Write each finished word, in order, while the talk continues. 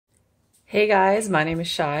Hey guys, my name is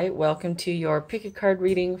Shai. Welcome to your pick a card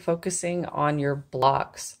reading focusing on your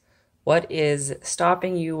blocks. What is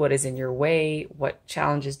stopping you? What is in your way? What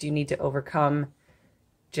challenges do you need to overcome?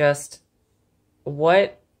 Just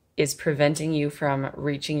what is preventing you from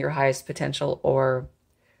reaching your highest potential or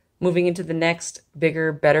moving into the next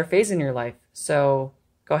bigger, better phase in your life? So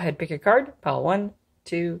go ahead, pick a card, pile 1,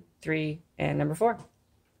 2, 3, and number 4.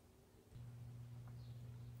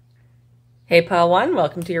 Hey pile 1,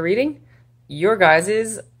 welcome to your reading. Your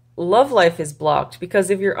guys' love life is blocked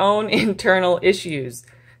because of your own internal issues.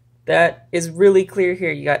 That is really clear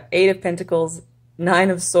here. You got 8 of Pentacles, 9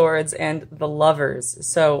 of Swords, and the Lovers.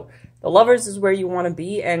 So the Lovers is where you want to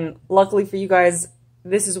be, and luckily for you guys,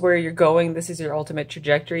 this is where you're going. This is your ultimate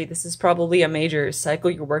trajectory. This is probably a major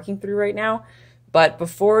cycle you're working through right now. But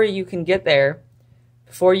before you can get there,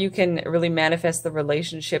 before you can really manifest the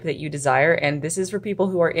relationship that you desire, and this is for people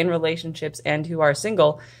who are in relationships and who are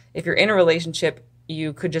single. If you're in a relationship,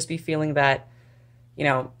 you could just be feeling that, you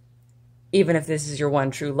know, even if this is your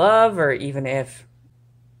one true love, or even if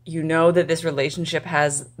you know that this relationship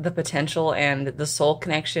has the potential and the soul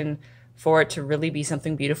connection for it to really be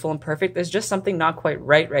something beautiful and perfect, there's just something not quite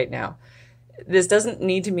right now. This doesn't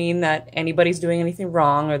need to mean that anybody's doing anything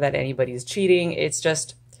wrong or that anybody's cheating. It's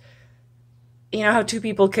just, you know how two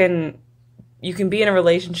people you can be in a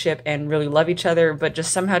relationship and really love each other, but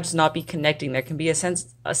just somehow just not be connecting. There can be a sense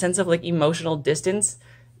of like emotional distance,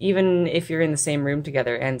 even if you're in the same room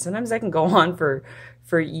together. And sometimes that can go on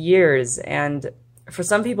for years. And for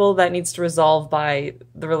some people that needs to resolve by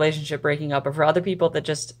the relationship breaking up, or for other people that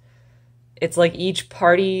just, it's like each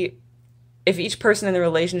party, if each person in the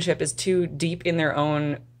relationship is too deep in their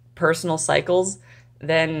own personal cycles,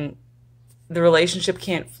 then the relationship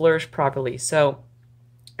can't flourish properly. So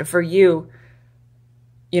for you,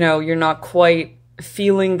 you know, you're not quite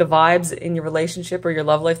feeling the vibes in your relationship or your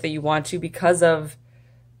love life that you want to because of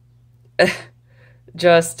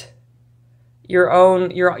just you're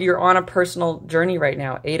on a personal journey right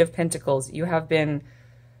now. 8 of Pentacles. You have been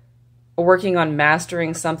working on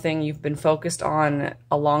mastering something. You've been focused on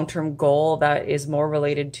a long-term goal that is more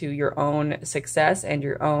related to your own success and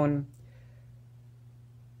your own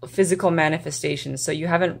physical manifestations. So you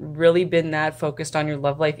haven't really been that focused on your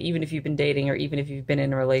love life, even if you've been dating or even if you've been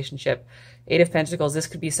in a relationship. 8 of Pentacles, this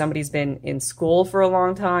could be somebody's been in school for a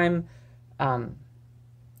long time,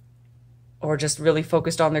 or just really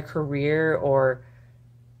focused on their career, or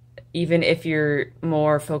even if you're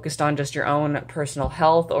more focused on just your own personal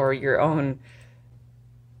health or your own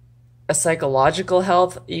psychological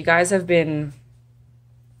health. You guys have been,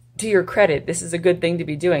 to your credit, this is a good thing to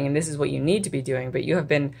be doing, and this is what you need to be doing, but you have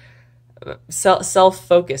been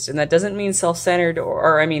self-focused, and that doesn't mean self-centered,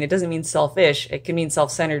 or I mean, it doesn't mean selfish. It can mean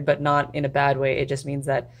self-centered, but not in a bad way. It just means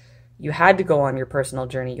that you had to go on your personal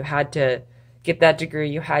journey. You had to get that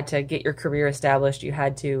degree. You had to get your career established. You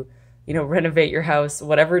had to, you know, renovate your house,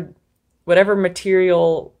 whatever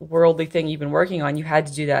material, worldly thing you've been working on, you had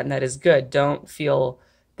to do that, and that is good. Don't feel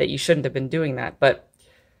that you shouldn't have been doing that, but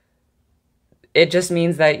it just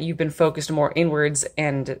means that you've been focused more inwards,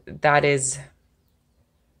 and that is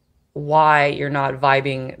why you're not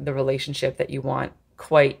vibing the relationship that you want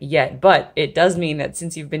quite yet. But it does mean that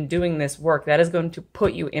since you've been doing this work, that is going to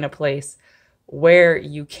put you in a place where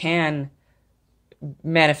you can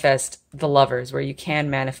manifest the Lovers, where you can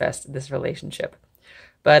manifest this relationship.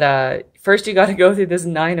 But first you got to go through this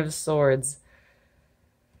 9 of Swords.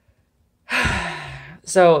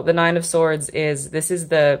 So the 9 of Swords is, this is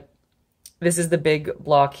the big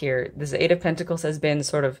block here. This 8 of Pentacles has been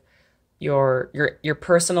sort of your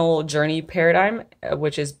personal journey paradigm,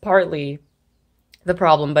 which is partly the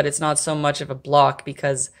problem, but it's not so much of a block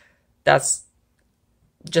because that's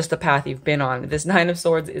just the path you've been on. This 9 of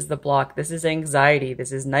Swords is the block. This is anxiety.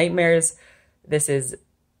 This is nightmares. This is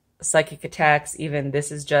psychic attacks. Even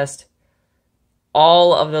this is just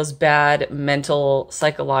all of those bad mental,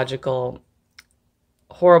 psychological,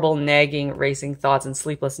 horrible, nagging, racing thoughts and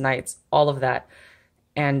sleepless nights, all of that.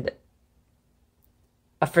 And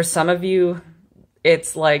for some of you,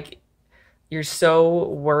 it's like you're so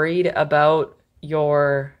worried about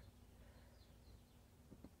your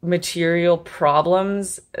material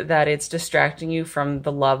problems that it's distracting you from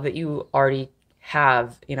the love that you already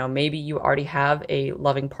have. You know, maybe you already have a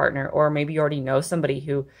loving partner, or maybe you already know somebody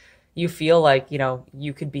who you feel like, you know,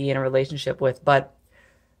 you could be in a relationship with, but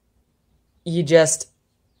you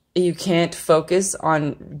can't focus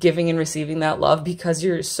on giving and receiving that love because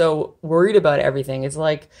you're so worried about everything. It's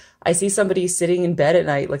like I see somebody sitting in bed at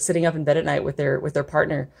night, like sitting up in bed at night with their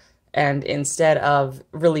partner, and instead of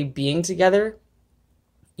really being together,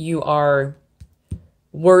 you are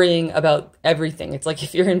worrying about everything. It's like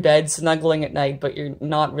if you're in bed snuggling at night, but you're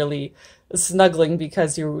not really snuggling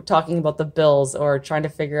because you're talking about the bills or trying to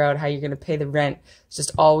figure out how you're going to pay the rent. It's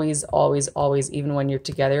just always, always, always, even when you're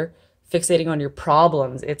together, fixating on your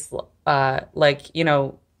problems. It's like, you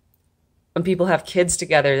know, when people have kids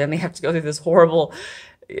together, then they have to go through this horrible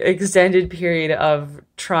extended period of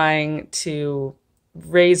trying to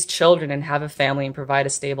raise children and have a family and provide a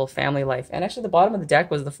stable family life. And actually the bottom of the deck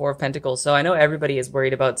was the Four of Pentacles. So I know everybody is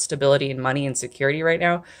worried about stability and money and security right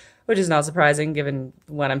now, which is not surprising given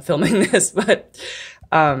when I'm filming this. But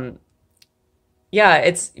yeah,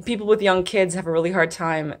 it's people with young kids have a really hard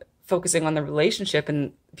time focusing on the relationship,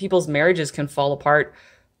 and people's marriages can fall apart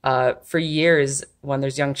for years when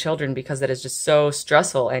there's young children, because that is just so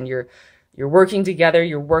stressful. And you're working together,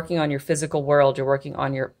 you're working on your physical world, you're working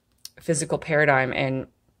on your physical paradigm. And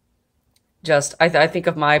just I think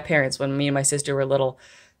of my parents when me and my sister were little.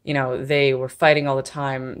 You know, they were fighting all the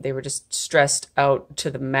time. They were just stressed out to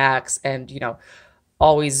the max, and, you know,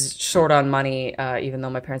 always short on money, even though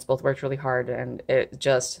my parents both worked really hard. And it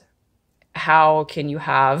just, how can you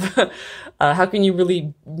have, how can you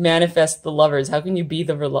really manifest the lovers? How can you be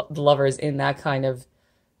the lovers in that kind of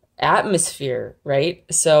atmosphere, right?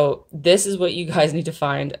 So this is what you guys need to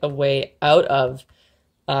find a way out of.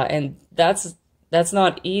 And that's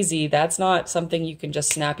not easy. That's not something you can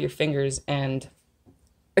just snap your fingers and,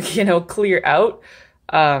 you know, clear out.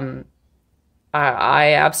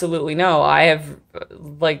 I absolutely know. I have,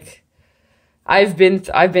 like, I've been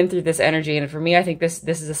through this energy, and for me, I think this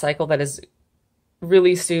is a cycle that is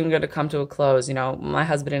really soon going to come to a close. You know, my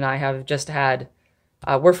husband and I have just had,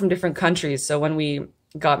 we're from different countries, so when we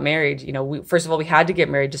got married, you know, first of all, we had to get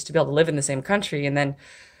married just to be able to live in the ssame country, and then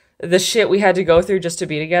the shit we had to go through just to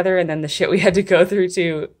be together, and then the shit we had to go through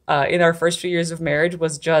to in our first few years of marriage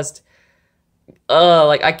was just,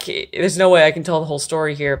 like, I can't, there's no way I can tell the whole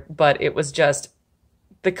story here, but it was just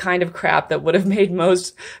the kind of crap that would have made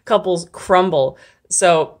most couples crumble.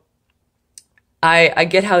 So I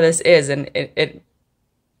get how this is, and it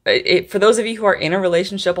for those of you who are in a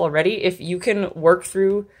relationship already, if you can work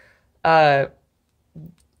through this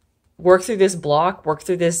block, work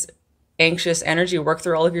through this anxious energy, work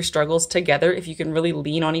through all of your struggles together, if you can really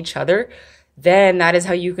lean on each other, then that is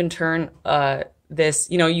how you can turn this,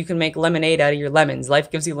 you know, you can make lemonade out of your lemons.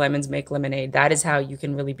 Life gives you lemons, make lemonade. That is how you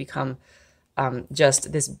can really become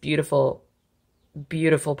just this beautiful,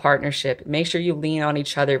 beautiful partnership. Make sure you lean on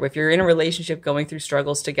each other. If you're in a relationship going through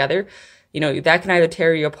struggles together, you know, that can either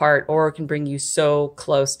tear you apart or it can bring you so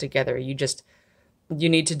close together. You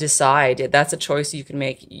need to decide. That's a choice you can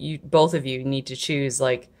make. Both of you need to choose,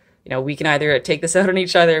 like, you know, we can either take this out on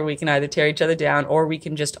each other, we can either tear each other down, or we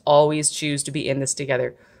can just always choose to be in this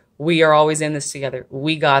together. We are always in this together.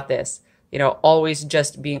 We got this. You know, always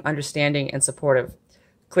just being understanding and supportive.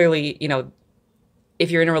 Clearly, you know,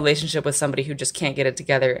 if you're in a relationship with somebody who just can't get it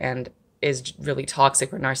together and is really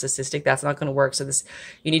toxic or narcissistic, that's not going to work. So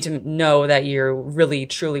you need to know that you're really,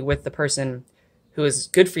 truly with the person who is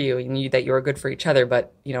good for you, and that you're good for each other.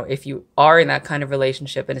 But, you know, if you are in that kind of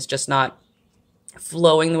relationship and it's just not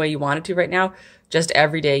flowing the way you want it to right now, just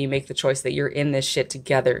every day you make the choice that you're in this shit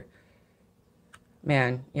together.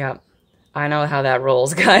 Man, yeah, I know how that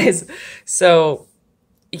rolls, guys. So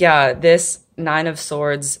yeah, this Nine of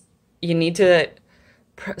Swords, you need to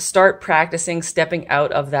start practicing stepping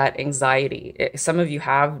out of that anxiety. Some of you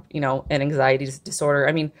have, you know, an anxiety disorder.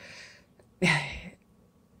 I mean,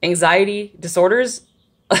 anxiety disorders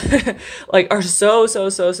like are so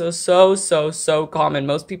common.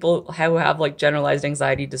 Most people who have like generalized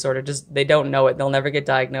anxiety disorder, just they don't know it. They'll never get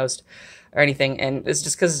diagnosed or anything. And it's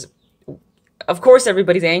just because, of course,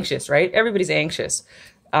 everybody's anxious, right? Everybody's anxious.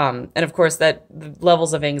 And of course that the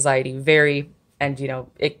levels of anxiety vary, and, you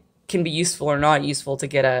know, it can be useful or not useful to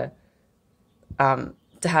get to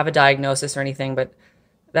have a diagnosis or anything, but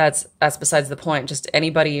that's besides the point. Just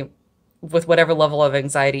anybody with whatever level of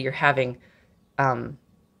anxiety you're having,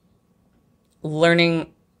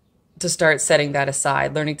 learning to start setting that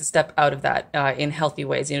aside, learning to step out of that in healthy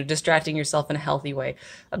ways, you know, distracting yourself in a healthy way,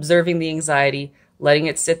 observing the anxiety, letting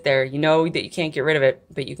it sit there. You know that you can't get rid of it,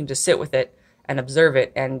 but you can just sit with it and observe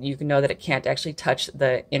it, and you can know that it can't actually touch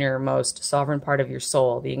the innermost sovereign part of your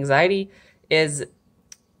soul. The anxiety is,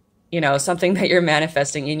 you know, something that you're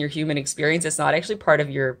manifesting in your human experience. It's not actually part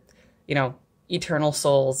of your, you know, eternal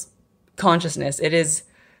soul's consciousness. It is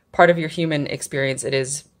part of your human experience. It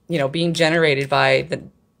is, you know, being generated by the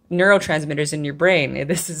neurotransmitters in your brain.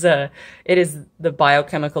 It is the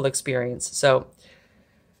biochemical experience. So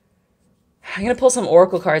I'm going to pull some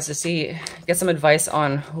oracle cards to get some advice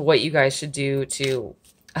on what you guys should do to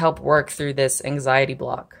help work through this anxiety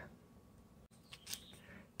block.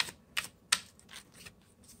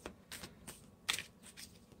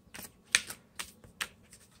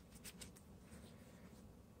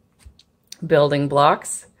 Building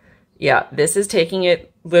blocks. Yeah, this is taking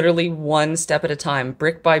it literally one step at a time,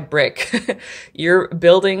 brick by brick. You're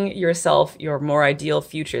building yourself your more ideal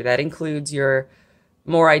future. That includes your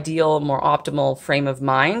more ideal, more optimal frame of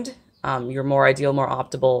mind, your more ideal, more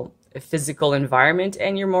optimal physical environment,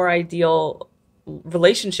 and your more ideal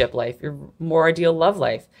relationship life, your more ideal love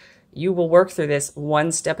life. You will work through this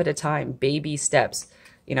one step at a time, baby steps.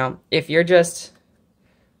 You know, if you're just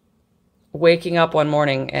waking up one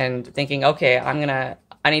morning and thinking, okay,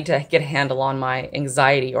 I need to get a handle on my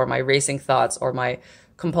anxiety or my racing thoughts or my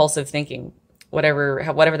compulsive thinking, whatever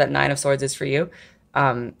that Nine of Swords is for you,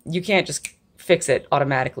 you can't just fix it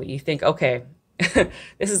automatically. You think, okay,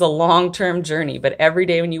 this is a long-term journey, but every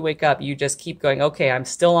day when you wake up, you just keep going, okay, I'm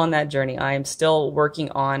still on that journey. I am still working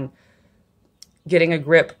on getting a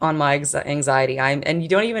grip on my anxiety. And you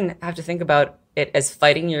don't even have to think about it as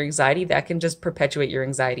fighting your anxiety. That can just perpetuate your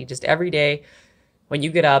anxiety. Just every day when you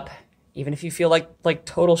get up, even if you feel like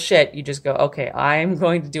total shit, you just go, okay, I'm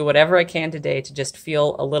going to do whatever I can today to just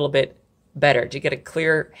feel a little bit better, to get a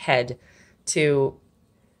clear head, to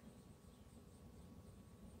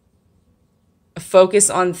focus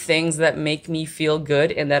on things that make me feel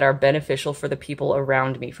good and that are beneficial for the people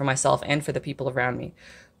around me, for myself and for the people around me.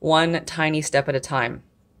 One tiny step at a time.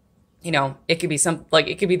 You know, it could be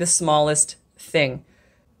it could be the smallest thing.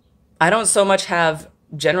 I don't so much have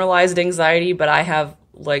generalized anxiety, but I have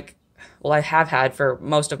I have had for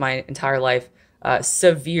most of my entire life,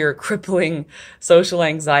 severe, crippling social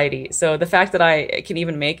anxiety. So the fact that I can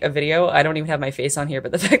even make a video, I don't even have my face on here,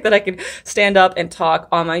 but the fact that I can stand up and talk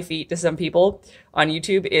on my feet to some people on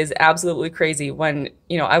YouTube is absolutely crazy. When,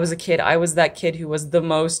 you know, I was a kid, I was that kid who was the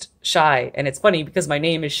most shy. And it's funny because my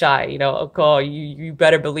name is Shy, you know, oh, you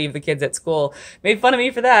better believe the kids at school made fun of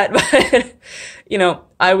me for that. But, you know,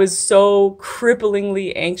 I was so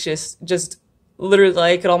cripplingly anxious, just literally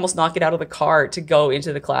I could almost not get out of the car to go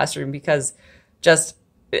into the classroom because just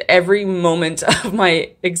every moment of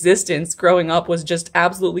my existence growing up was just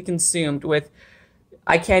absolutely consumed with,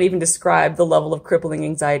 I can't even describe the level of crippling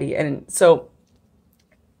anxiety. And so,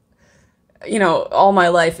 you know, all my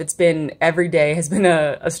life, it's been, every day has been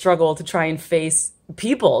a struggle to try and face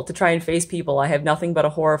people, I have nothing but a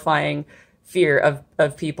horrifying fear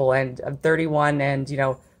of people. And I'm 31 and, you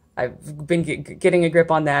know, I've been getting a grip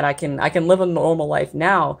on that. I can live a normal life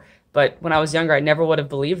now. But when I was younger, I never would have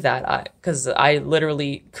believed that because I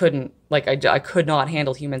literally couldn't, I could not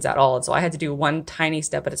handle humans at all. And so I had to do one tiny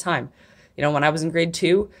step at a time. You know, when I was in grade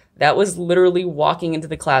 2, that was literally walking into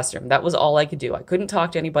the classroom. That was all I could do. I couldn't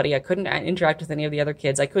talk to anybody. I couldn't interact with any of the other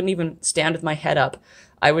kids. I couldn't even stand with my head up.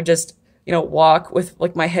 I would just, you know, walk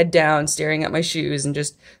with my head down, staring at my shoes and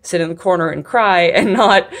just sit in the corner and cry and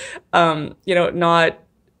not,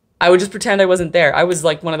 I would just pretend I wasn't there. I was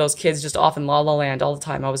like one of those kids just off in La La Land all the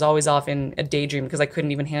time. I was always off in a daydream because I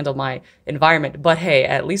couldn't even handle my environment. But hey,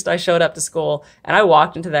 at least I showed up to school and I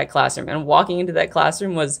walked into that classroom. And walking into that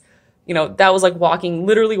classroom was, you know, that was like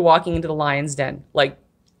literally walking into the lion's den.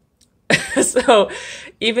 So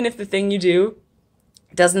even if the thing you do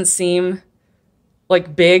doesn't seem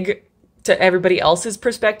like big to everybody else's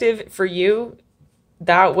perspective, for you,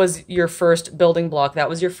 that was your first building block. That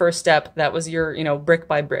was your first step. That was your, you know, brick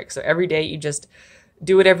by brick. So every day you just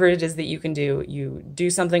do whatever it is that you can do. You do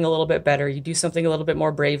something a little bit better. You do something a little bit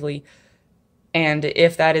more bravely. And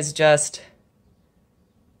if that is just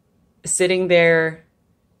sitting there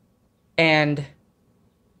and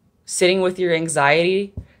sitting with your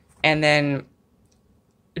anxiety and then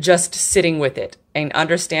just sitting with it and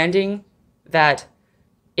understanding that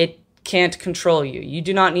it can't control you. You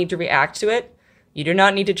do not need to react to it. You do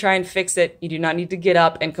not need to try and fix it. You do not need to get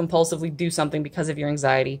up and compulsively do something because of your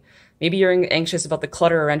anxiety. Maybe you're anxious about the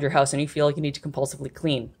clutter around your house and you feel like you need to compulsively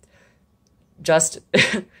clean. Just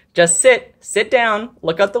sit down,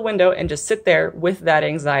 look out the window and just sit there with that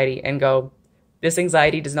anxiety and go, this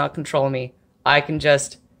anxiety does not control me. I can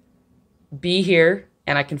just be here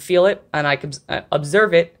and I can feel it and I can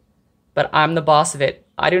observe it, but I'm the boss of it.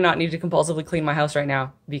 I do not need to compulsively clean my house right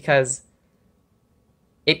now because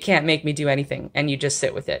it can't make me do anything, and you just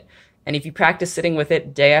sit with it. And if you practice sitting with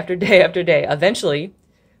it day after day after day, eventually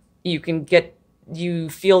you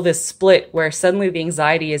feel this split where suddenly the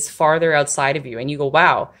anxiety is farther outside of you and you go,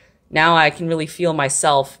 wow, now I can really feel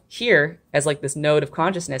myself here as like this node of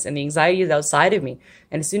consciousness and the anxiety is outside of me.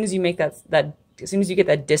 And as soon as you make as soon as you get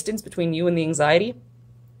that distance between you and the anxiety,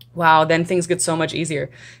 wow, then things get so much easier.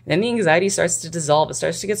 And then the anxiety starts to dissolve. It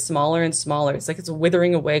starts to get smaller and smaller. It's like it's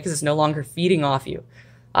withering away because it's no longer feeding off you.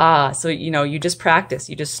 So, you know, you just practice.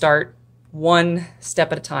 You just start one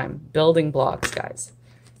step at a time. Building blocks, guys.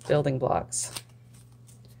 Building blocks.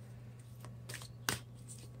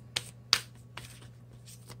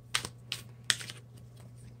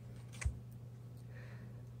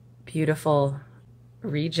 Beautiful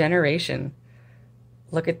regeneration.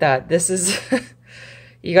 Look at that. This is,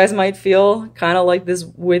 you guys might feel kind of like this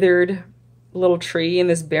withered little tree in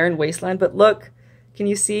this barren wasteland, but look, can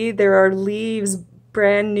you see there are leaves,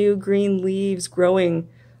 brand new green leaves growing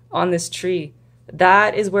on this tree?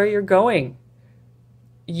 That is where you're going.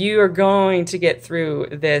 You are going to get through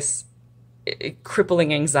this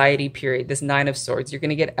crippling anxiety period, this Nine of Swords. You're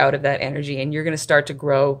going to get out of that energy and you're going to start to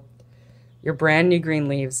grow your brand new green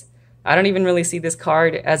leaves. I don't even really see this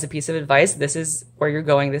card as a piece of advice. This is where you're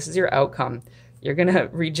going. This is your outcome. You're going to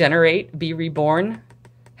regenerate, be reborn,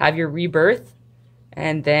 have your rebirth,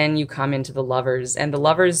 and then you come into the Lovers. And the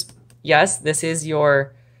Lovers, yes, this is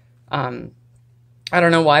your, I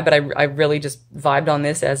don't know why, but I really just vibed on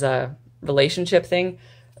this as a relationship thing.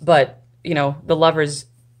 But, you know, the Lovers,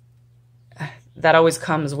 that always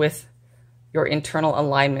comes with your internal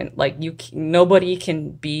alignment. Like nobody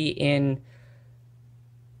can be in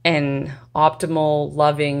an optimal,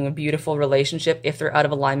 loving, beautiful relationship if they're out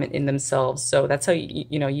of alignment in themselves. So that's how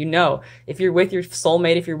you know if you're with your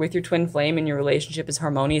soulmate, if you're with your twin flame and your relationship is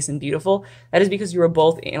harmonious and beautiful, that is because you are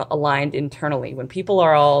both aligned internally. When people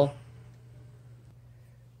are all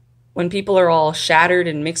shattered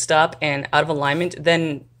and mixed up and out of alignment,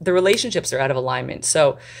 then the relationships are out of alignment.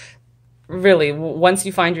 So really, once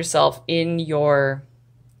you find yourself in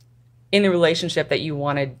the relationship that you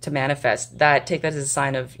wanted to manifest, take that as a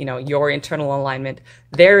sign of, you know, your internal alignment,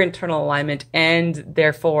 their internal alignment, and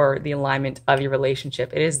therefore the alignment of your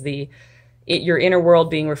relationship. It is your inner world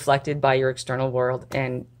being reflected by your external world,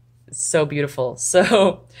 and it's so beautiful.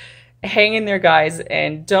 So hang in there, guys,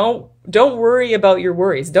 and don't worry about your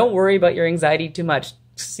worries. Don't worry about your anxiety too much.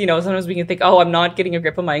 You know, sometimes we can think, oh, I'm not getting a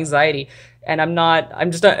grip on my anxiety, and I'm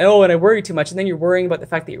just not ill and I worry too much, and then you're worrying about the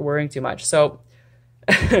fact that you're worrying too much. So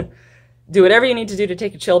do whatever you need to do to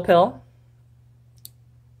take a chill pill,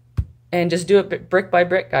 and just do it brick by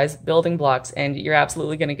brick, guys, building blocks, and you're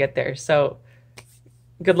absolutely going to get there. So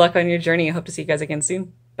good luck on your journey. I hope to see you guys again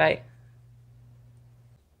soon. Bye.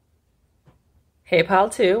 Hey, pile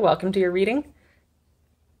 2, welcome to your reading.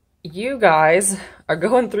 You guys are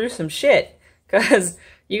going through some shit because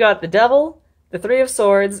you got the Devil, the Three of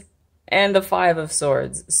Swords, and the Five of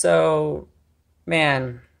Swords. So,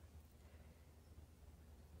 man,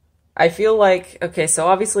 I feel like, okay, so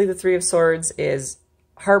obviously the Three of Swords is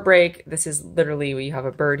heartbreak. This is literally, you have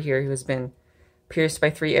a bird here who has been pierced by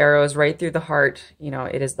 3 arrows right through the heart. You know,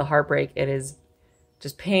 it is the heartbreak. It is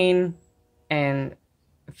just pain and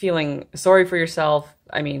feeling sorry for yourself.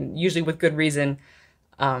 I mean, usually with good reason.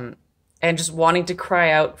 And just wanting to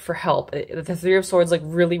cry out for help. The Three of Swords, like,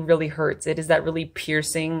 really, really hurts. It is that really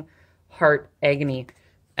piercing heart agony.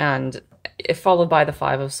 And it followed by the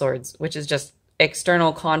Five of Swords, which is just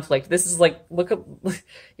external conflict. This is like, look at, you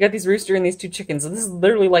got these rooster and these 2 chickens. This is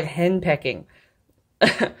literally like hen pecking.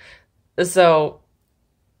 So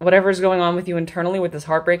whatever's going on with you internally with this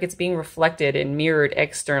heartbreak, it's being reflected and mirrored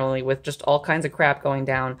externally with just all kinds of crap going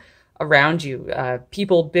down around you.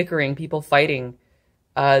 People bickering, people fighting.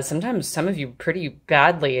 Sometimes some of you pretty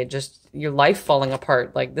badly, just your life falling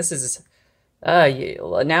apart. Like, this is,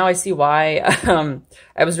 now I see why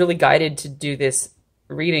I was really guided to do this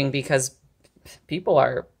reading, because people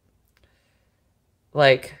are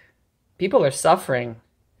suffering.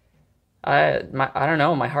 I don't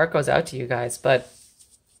know, my heart goes out to you guys. But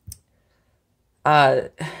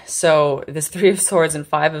so this Three of Swords and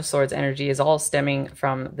Five of Swords energy is all stemming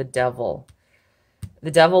from the Devil.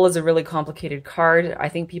 The Devil is a really complicated card. I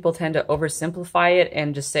think people tend to oversimplify it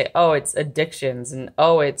and just say, oh, it's addictions, and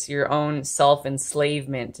oh, it's your own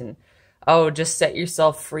self-enslavement, and oh, just set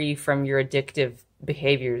yourself free from your addictive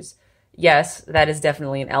behaviors. Yes, that is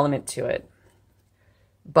definitely an element to it.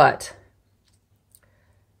 But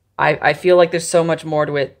I feel like there's so much more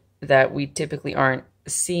to it that we typically aren't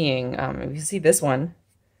seeing. If you see this one,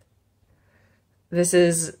 this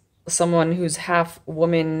is someone who's half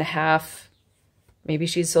woman, half, maybe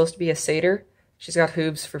she's supposed to be a satyr. She's got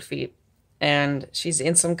hooves for feet, and she's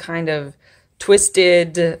in some kind of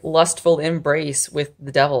twisted, lustful embrace with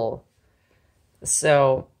the Devil.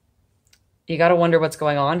 So you got to wonder what's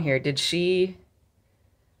going on here. Did she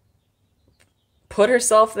put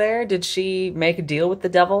herself there? Did she make a deal with the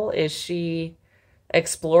Devil? Is she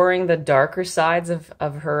exploring the darker sides of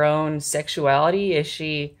her own sexuality? Is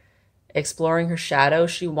she exploring her shadow?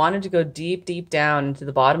 She wanted to go deep, deep down into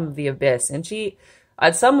the bottom of the abyss. And she,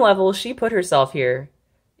 at some level, she put herself here.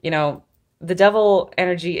 You know, the Devil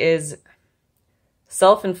energy is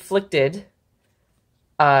self-inflicted.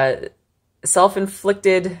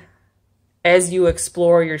 Self-inflicted as you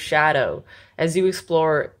explore your shadow, as you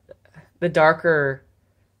explore the darker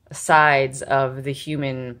sides of the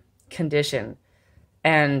human condition.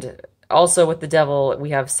 And also with the devil, we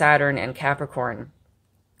have Saturn and Capricorn.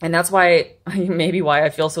 And that's why, maybe why I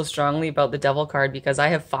feel so strongly about the devil card, because I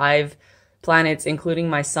have 5 planets, including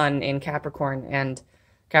my sun, in Capricorn, and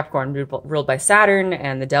Capricorn ruled by Saturn,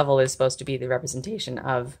 and the devil is supposed to be the representation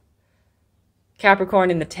of Capricorn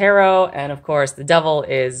in the tarot. And of course, the devil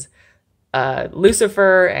is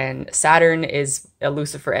Lucifer, and Saturn is a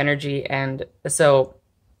Lucifer energy. And so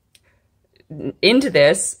into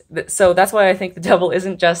this, so that's why I think the devil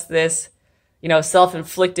isn't just this, you know,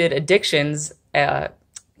 self-inflicted addictions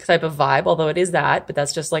type of vibe, although it is that, but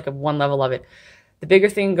that's just like one level of it. The bigger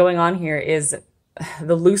thing going on here is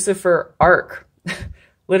the Lucifer arc.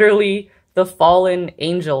 Literally, the fallen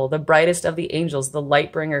angel, the brightest of the angels, the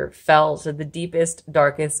light bringer, fell to the deepest,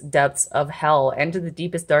 darkest depths of hell and to the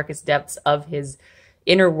deepest, darkest depths of his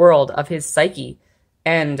inner world, of his psyche.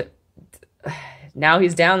 And now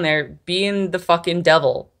he's down there being the fucking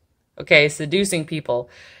devil, okay, seducing people.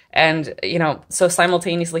 And, you know, so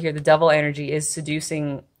simultaneously here, the devil energy is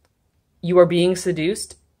seducing. You are being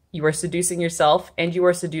seduced, you are seducing yourself, and you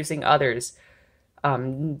are seducing others.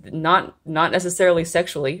 Not necessarily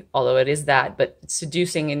sexually, although it is that, but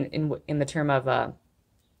seducing in the term of,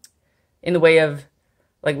 in the way of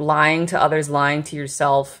like lying to others, lying to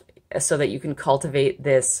yourself, so that you can cultivate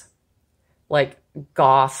this like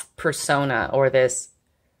goth persona, or this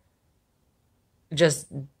just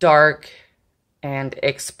dark and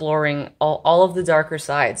exploring all of the darker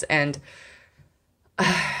sides. And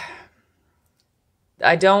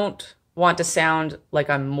I don't want to sound like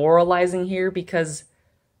I'm moralizing here, because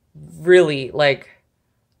really, like,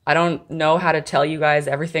 I don't know how to tell you guys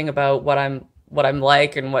everything about what I'm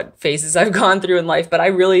like and what phases I've gone through in life, but I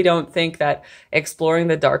really don't think that exploring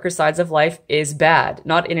the darker sides of life is bad,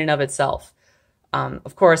 not in and of itself.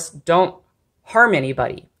 Of course, don't harm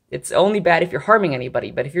anybody. It's only bad if you're harming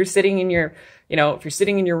anybody. But if you're sitting in your, you know, if you're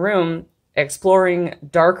sitting in your room exploring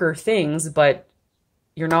darker things, but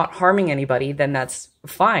you're not harming anybody, then that's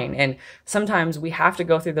fine. And sometimes we have to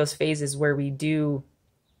go through those phases where we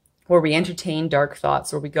entertain dark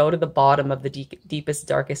thoughts, or we go to the bottom of the deepest,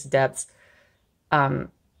 darkest depths. You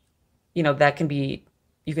know, that can be,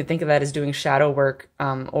 you can think of that as doing shadow work,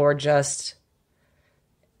 or just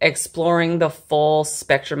exploring the full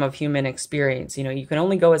spectrum of human experience. You know, you can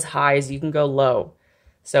only go as high as you can go low.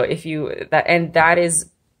 So if you, that is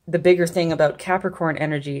the bigger thing about Capricorn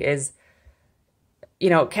energy is, you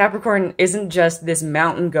know, Capricorn isn't just this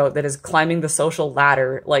mountain goat that is climbing the social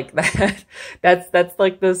ladder like that. That's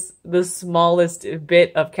like the smallest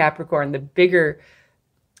bit of Capricorn. The bigger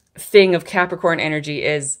thing of Capricorn energy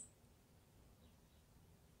is,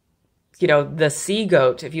 you know, the sea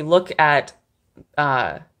goat. If you look at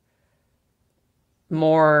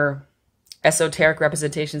more esoteric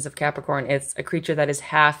representations of Capricorn, it's a creature that is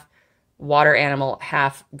half water animal,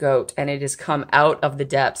 half goat, and it has come out of the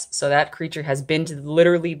depths. So that creature has been to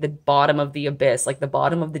literally the bottom of the abyss, like the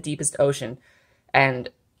bottom of the deepest ocean, and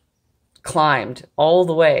climbed all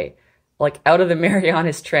the way, like out of the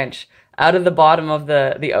Marianas Trench, out of the bottom of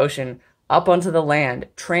the ocean, up onto the land,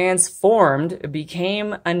 transformed,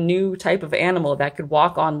 became a new type of animal that could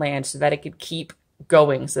walk on land, so that it could keep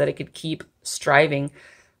going, so that it could keep striving,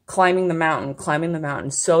 climbing the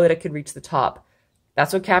mountain, so that it could reach the top.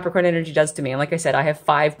 That's what Capricorn energy does to me. And like I said, I have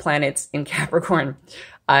 5 planets in Capricorn.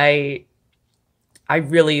 I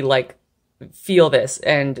really like feel this,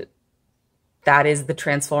 and that is the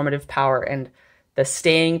transformative power and the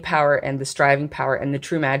staying power and the striving power and the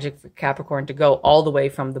true magic for Capricorn, to go all the way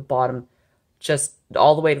from the bottom, just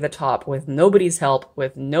all the way to the top, with nobody's help,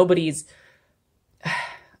 with nobody's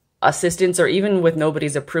assistance, or even with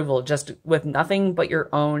nobody's approval, just with nothing but your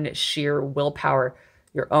own sheer willpower,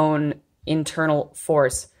 your own internal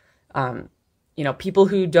force. You know, people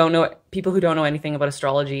who don't know anything about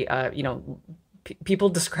astrology, you know, people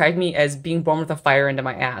describe me as being born with a fire into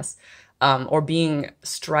my ass, or being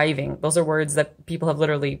striving. Those are words that people have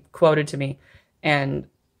literally quoted to me. And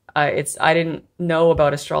I didn't know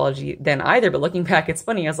about astrology then either, but looking back, it's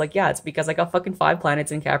funny. I was like, yeah, it's because I got fucking 5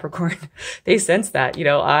 planets in Capricorn. They sense that, you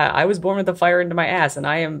know, I was born with a fire into my ass, and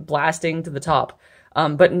I am blasting to the top.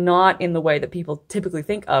 But not in the way that people typically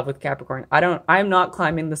think of with Capricorn. I'm not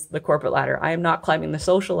climbing the corporate ladder. I am not climbing the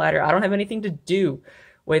social ladder. I don't have anything to do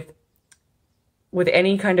with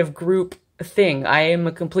any kind of group thing. I am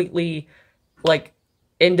a completely, like,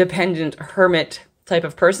 independent hermit type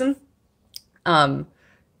of person.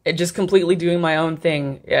 Just completely doing my own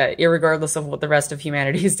thing, irregardless of what the rest of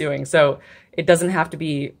humanity is doing. So it doesn't have to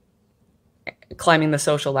be climbing the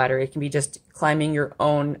social ladder. It can be just climbing your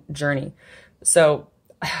own journey. So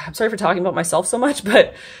I'm sorry for talking about myself so much,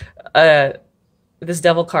 but this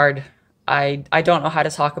Devil card, I don't know how to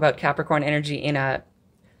talk about Capricorn energy in a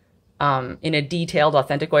detailed,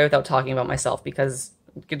 authentic way without talking about myself, because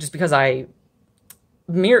I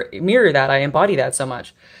mirror that, I embody that so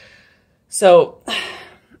much. So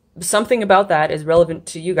something about that is relevant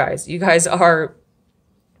to you guys. You guys are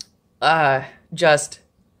just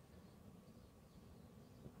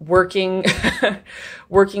working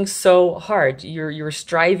working so hard. You're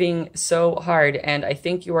striving so hard, and I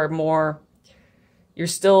think you are more, you're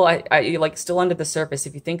still still under the surface.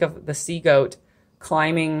 If you think of the sea goat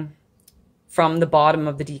climbing from the bottom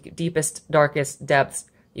of the deepest, darkest depths,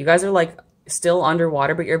 you guys are like still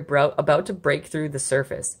underwater, but you're about to break through the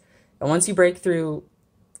surface. And once you break through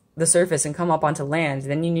the surface and come up onto land,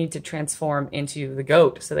 then you need to transform into the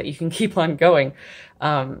goat so that you can keep on going.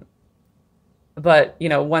 But, you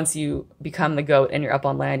know, once you become the goat and you're up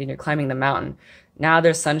on land and you're climbing the mountain, now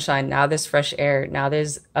there's sunshine, now there's fresh air, now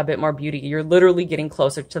there's a bit more beauty. You're literally getting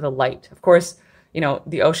closer to the light. Of course, you know,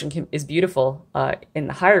 the ocean is beautiful in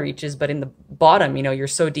the higher reaches, but in the bottom, you know, you're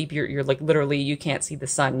so deep, you're like literally, you can't see the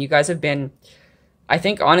sun. You guys have been, I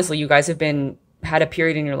think, honestly, you guys have had a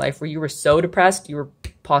period in your life where you were so depressed, you were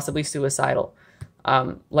possibly suicidal.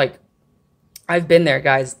 Like, I've been there,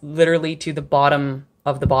 guys, literally to the bottom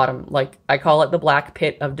of the bottom. Like, I call it the black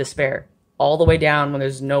pit of despair, all the way down when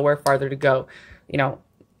there's nowhere farther to go. You know,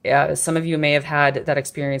 some of you may have had that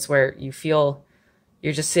experience where you feel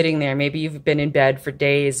you're just sitting there. Maybe you've been in bed for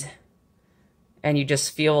days and you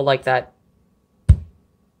just feel like that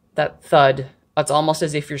thud. It's almost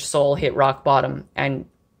as if your soul hit rock bottom, and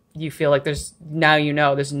you feel like there's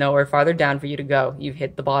nowhere farther down for you to go. You've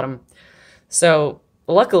hit the bottom. So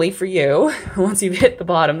luckily for you, once you've hit the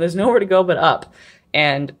bottom, there's nowhere to go but up.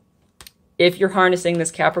 And if you're harnessing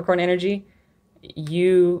this Capricorn energy,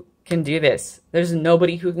 you can do this. There's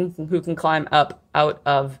nobody who can climb up out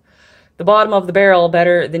of the bottom of the barrel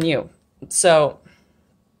better than you. So,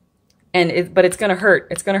 but it's gonna hurt.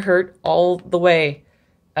 It's gonna hurt all the way.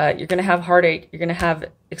 You're gonna have heartache. You're gonna have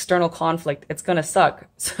external conflict. It's gonna suck.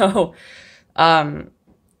 So, some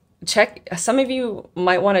of you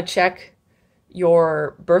might want to check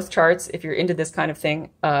your birth charts if you're into this kind of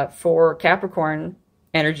thing, for Capricorn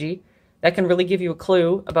energy. That can really give you a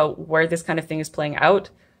clue about where this kind of thing is playing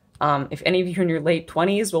out. If any of you are in your late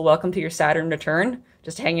 20s, well, welcome to your Saturn return.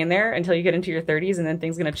 Just hang in there until you get into your 30s, and then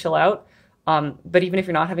things are going to chill out. But even if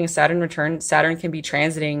you're not having a Saturn return, Saturn can be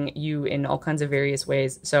transiting you in all kinds of various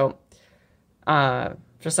ways. So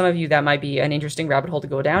for some of you, that might be an interesting rabbit hole to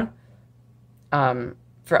go down.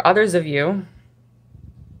 For others of you,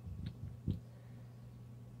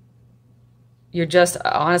 you're just,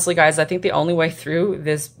 honestly, guys, I think the only way through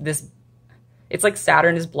this, it's like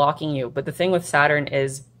Saturn is blocking you. But the thing with Saturn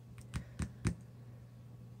is,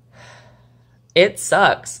 it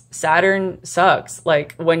sucks. Saturn sucks.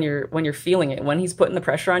 Like when you're feeling it, when he's putting the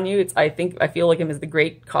pressure on you, I feel like him as the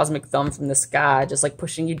great cosmic thumb from the sky, just like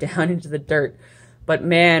pushing you down into the dirt. But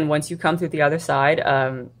man, once you come through the other side,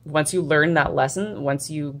 once you learn that lesson, once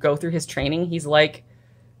you go through his training, he's like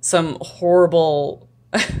some horrible,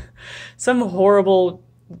 some horrible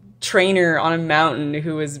trainer on a mountain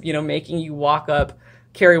who is, you know, making you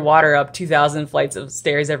carry water up 2,000 flights of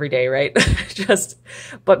stairs every day, right?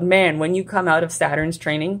 But man, when you come out of Saturn's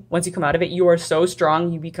training, once you come out of it, you are so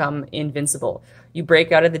strong, you become invincible. You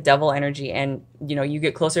break out of the devil energy, and, you know, you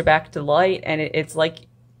get closer back to the light, and it's like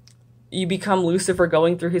you become Lucifer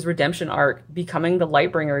going through his redemption arc, becoming the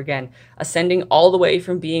light bringer again, ascending all the way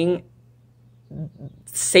from being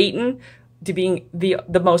Satan to being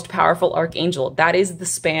the most powerful archangel. That is the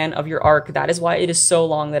span of your arc. That is why it is so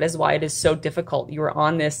long. That is why it is so difficult. You are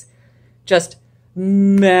on this just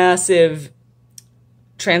massive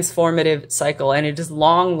transformative cycle, and it is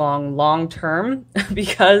long term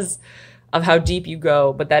because of how deep you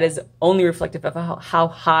go, but that is only reflective of how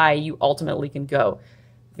high you ultimately can go.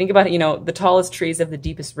 Think about it, you know, the tallest trees have the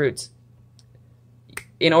deepest roots.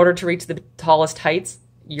 In order to reach the tallest heights,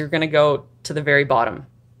 you're going to go to the very bottom.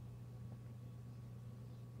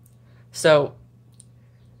 So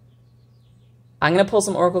I'm going to pull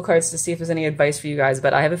some oracle cards to see if there's any advice for you guys,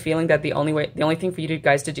 but I have a feeling that the only thing for you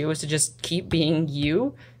guys to do is to just keep being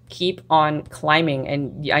you, keep on climbing.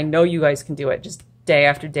 And I know you guys can do it. Just day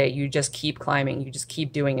after day, you just keep climbing. You just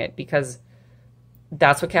keep doing it, because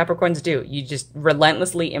that's what Capricorns do. You just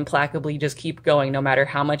relentlessly, implacably just keep going, no matter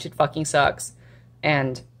how much it fucking sucks.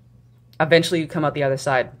 And eventually you come out the other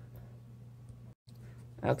side.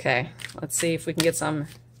 Okay, let's see if we can get some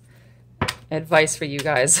advice for you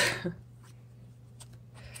guys.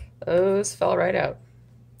 Those fell right out.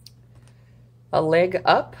 A leg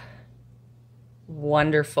up.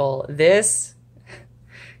 Wonderful. This,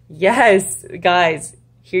 Yes, guys,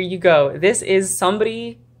 here you go. This is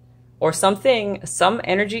somebody or something, some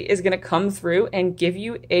energy is going to come through and give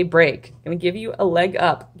you a break, going to give you a leg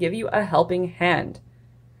up, give you a helping hand.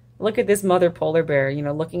 Look at this mother polar bear, you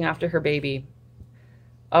know, looking after her baby.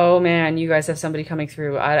 Oh man, you guys have somebody coming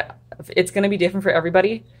through. It's going to be different for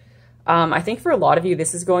everybody. I think for a lot of you,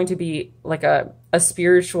 this is going to be like a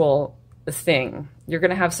spiritual thing. You're going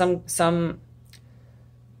to have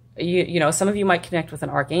you know, some of you might connect with an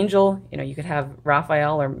archangel. You know, you could have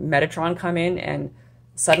Raphael or Metatron come in and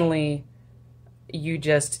suddenly you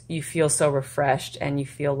feel so refreshed and you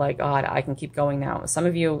feel like, God, I can keep going now. Some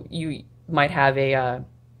of you, you might have a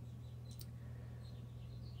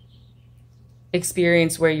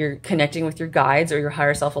experience where you're connecting with your guides or your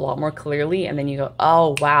higher self a lot more clearly. And then you go,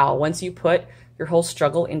 oh, wow. Once you put your whole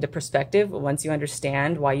struggle into perspective, once you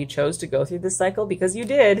understand why you chose to go through this cycle, because you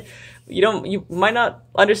did, you might not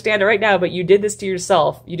understand it right now, but you did this to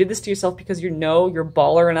yourself. You did this to yourself because you know you're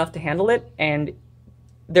baller enough to handle it. And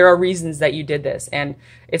there are reasons that you did this, and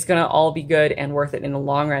it's going to all be good and worth it in the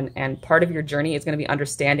long run. And part of your journey is going to be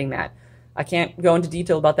understanding that. I can't go into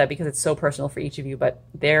detail about that because it's so personal for each of you, but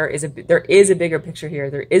there is a bigger picture here.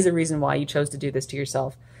 There is a reason why you chose to do this to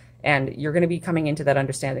yourself, and you're going to be coming into that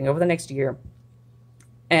understanding over the next year.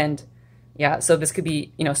 And yeah, so this could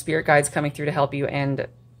be, you know, spirit guides coming through to help you, and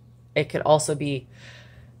it could also be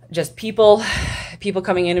just people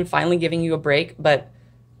coming in and finally giving you a break, but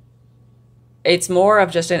it's more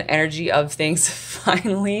of just an energy of things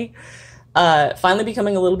finally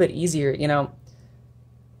becoming a little bit easier, you know.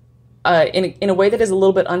 In a way that is a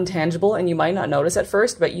little bit untangible, and you might not notice at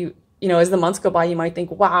first, but you know, as the months go by, you might think,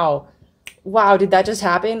 wow, did that just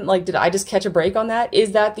happen? Like, did I just catch a break on that?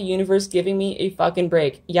 Is that the universe giving me a fucking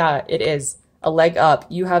break? Yeah, it is. A leg up.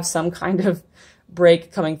 You have some kind of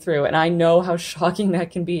break coming through, and I know how shocking that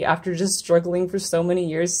can be after just struggling for so many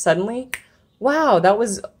years. Suddenly, wow, that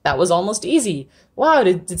was almost easy. Wow,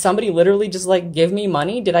 did somebody literally just like give me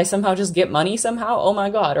money? Did I somehow just get money somehow? Oh my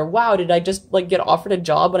God. Or wow, did I just like get offered a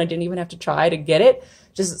job when I didn't even have to try to get it?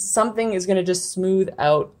 Just something is going to just smooth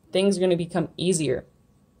out. Things are going to become easier.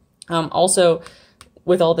 Also,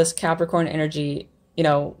 with all this Capricorn energy, you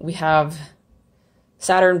know, we have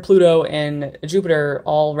Saturn, Pluto, and Jupiter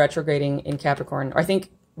all retrograding in Capricorn. Or I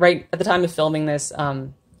think right at the time of filming this,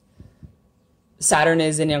 Saturn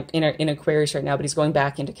is in Aquarius right now, but he's going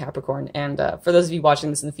back into Capricorn. And for those of you watching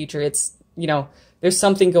this in the future, it's, you know, there's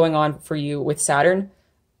something going on for you with Saturn,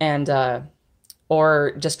 and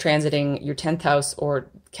or just transiting your 10th house or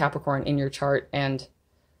Capricorn in your chart. And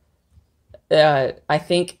I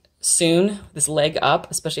think soon, this leg up,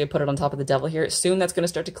 especially I put it on top of the devil here, soon that's going to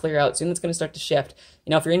start to clear out. Soon that's going to start to shift. You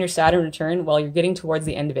know, if you're in your Saturn return, well, you're getting towards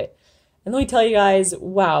the end of it. And let me tell you guys,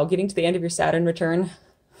 wow, getting to the end of your Saturn return,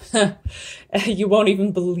 you won't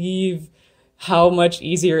even believe how much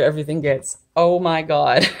easier everything gets. Oh my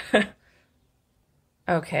God.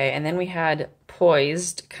 Okay, and then we had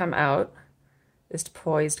Poised come out. This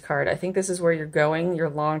Poised card. I think this is where you're going, your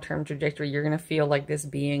long-term trajectory. You're going to feel like this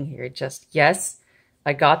being here. Just, yes,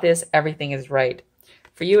 I got this. Everything is right.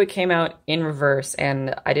 For you, it came out in reverse,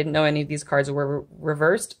 and I didn't know any of these cards were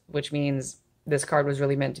reversed, which means this card was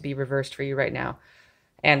really meant to be reversed for you right now.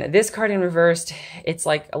 And this card in reversed, it's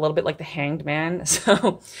like a little bit like the Hanged Man.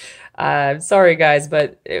 So, sorry guys,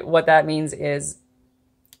 but what that means is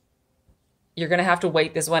you're going to have to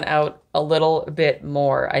wait this one out a little bit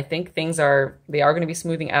more. I think they are going to be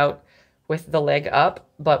smoothing out with the leg up,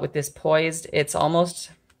 but with this Poised, it's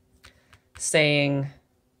almost saying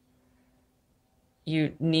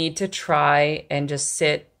you need to try and just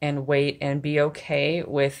sit and wait and be okay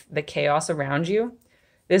with the chaos around you.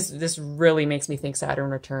 This really makes me think Saturn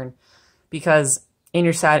return, because in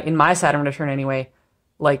my Saturn return anyway,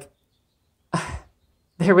 like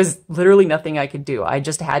there was literally nothing I could do. I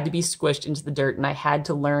just had to be squished into the dirt, and I had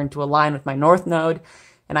to learn to align with my North Node,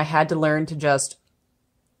 and I had to learn to just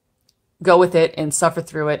go with it and suffer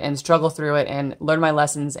through it and struggle through it and learn my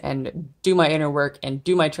lessons and do my inner work and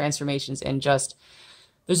do my transformations, and just,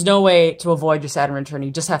 there's no way to avoid your Saturn return.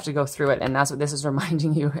 You just have to go through it. And that's what this is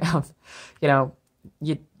reminding you of. You know,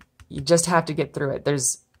 you just have to get through it.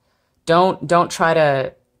 Don't try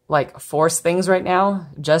to like force things right now.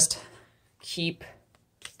 Just keep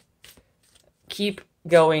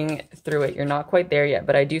going through it. You're not quite there yet,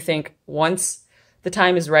 but I do think once the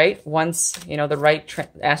time is right, once, you know, the right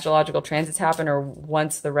astrological transits happen, or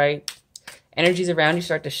once the right energies around you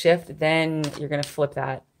start to shift, then you're going to flip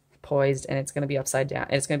that Poised, and it's going to be upside down,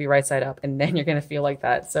 and it's going to be right side up, and then you're going to feel like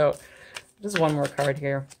that. So just one more card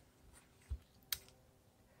here.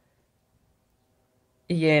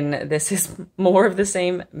 Yin, this is more of the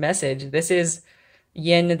same message. This is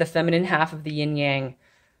yin, the feminine half of the yin yang,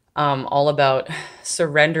 all about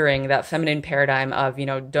surrendering, that feminine paradigm of, you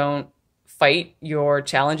know, don't fight your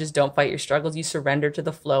challenges, don't fight your struggles. You surrender to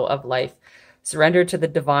the flow of life, surrender to the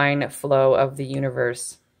divine flow of the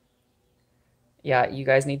universe. Yeah, you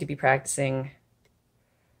guys need to be practicing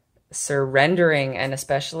surrendering, and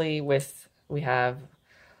especially with, we have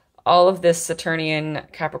all of this Saturnian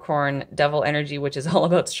Capricorn devil energy, which is all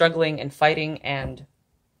about struggling and fighting and,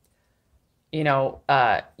 you know,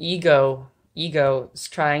 egos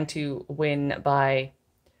trying to win by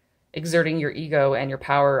exerting your ego and your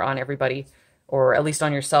power on everybody, or at least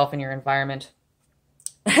on yourself and your environment.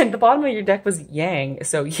 And the bottom of your deck was yang.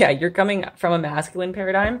 So yeah, you're coming from a masculine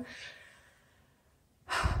paradigm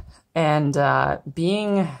and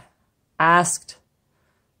being asked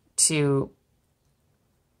to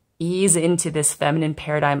ease into this feminine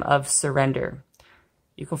paradigm of surrender.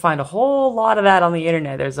 You can find a whole lot of that on the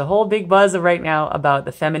internet. There's a whole big buzz right now about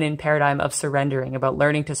the feminine paradigm of surrendering, about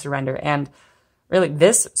learning to surrender. And really,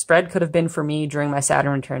 this spread could have been for me during my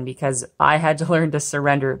Saturn return, because I had to learn to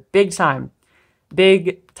surrender big time.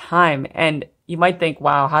 Big time. And you might think,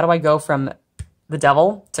 wow, how do I go from the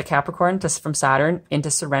devil to Capricorn from Saturn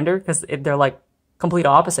into surrender? Because they're like complete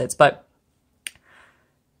opposites. But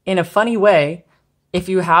in a funny way, if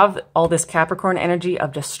you have all this Capricorn energy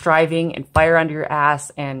of just striving and fire under your ass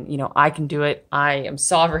and, you know, I can do it, I am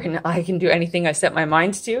sovereign, I can do anything I set my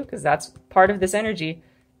mind to, because that's part of this energy,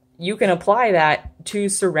 you can apply that to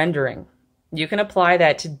surrendering. You can apply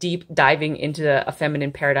that to deep diving into a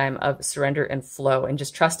feminine paradigm of surrender and flow, and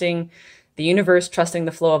just trusting the universe, trusting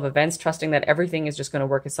the flow of events, trusting that everything is just going to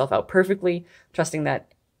work itself out perfectly, trusting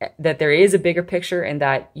that there is a bigger picture, and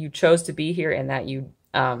that you chose to be here, and that you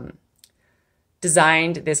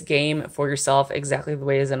designed this game for yourself exactly the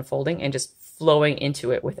way it is unfolding, and just flowing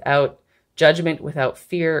into it without judgment, without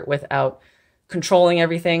fear, without controlling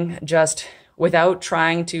everything, just without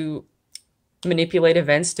trying to manipulate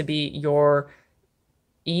events to be your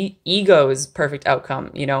ego's perfect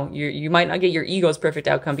outcome. You know, you might not get your ego's perfect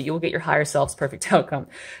outcome, but you will get your higher self's perfect outcome.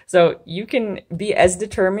 So you can be as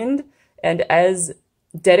determined and as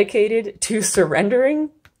dedicated to surrendering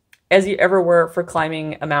as you ever were for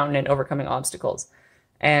climbing a mountain and overcoming obstacles.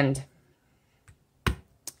 And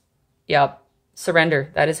yeah,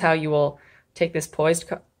 surrender. That is how you will take this poised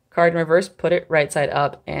card in reverse, put it right side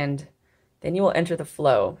up, and then you will enter the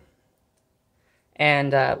flow.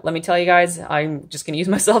 And let me tell you guys, I'm just going to use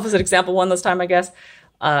myself as an example one last time, I guess.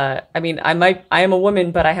 I mean, I am a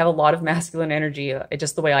woman, but I have a lot of masculine energy.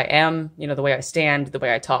 Just the way I am, you know, the way I stand, the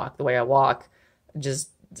way I talk, the way I walk, just,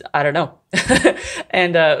 I don't know.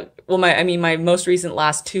 And, well, my most recent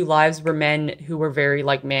last 2 lives were men who were very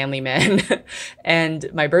like manly men.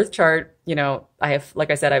 And my birth chart, you know, I have,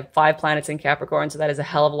 like I said, I have 5 planets in Capricorn. So that is a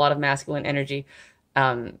hell of a lot of masculine energy.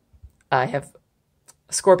 I have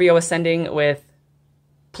Scorpio ascending with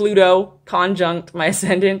Pluto conjunct my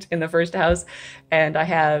ascendant in the 1st house. And I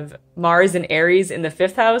have Mars and Aries in the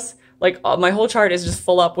 5th house. Like my whole chart is just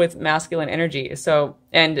full up with masculine energy. So,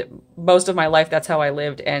 and most of my life, that's how I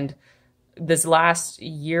lived. And this last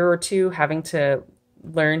year or 2, having to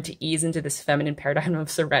learn to ease into this feminine paradigm of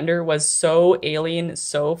surrender was so alien,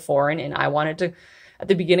 so foreign. And I wanted to, at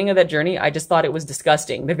the beginning of that journey, I just thought it was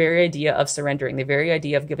disgusting. The very idea of surrendering, the very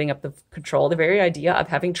idea of giving up the control, the very idea of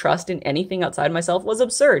having trust in anything outside myself was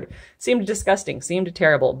absurd. Seemed disgusting, seemed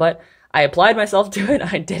terrible. But I applied myself to it.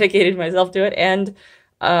 I dedicated myself to it. And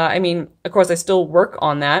I mean, of course, I still work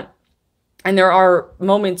on that. And there are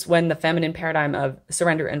moments when the feminine paradigm of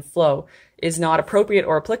surrender and flow is not appropriate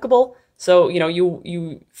or applicable. So, you know,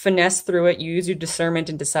 you finesse through it, you use your discernment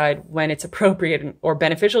and decide when it's appropriate or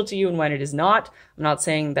beneficial to you and when it is not. I'm not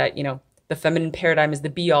saying that, you know, the feminine paradigm is the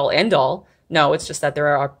be all end all. No, it's just that there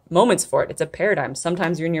are moments for it. It's a paradigm.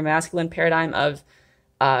 Sometimes you're in your masculine paradigm of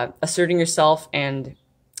asserting yourself and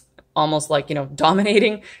almost like, you know,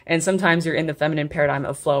 dominating. And sometimes you're in the feminine paradigm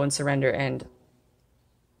of flow and surrender, and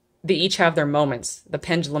they each have their moments. The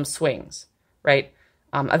pendulum swings, right?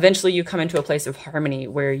 Eventually you come into a place of harmony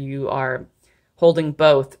where you are holding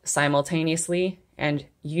both simultaneously and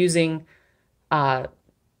using them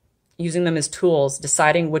as tools,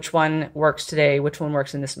 deciding which one works today, which one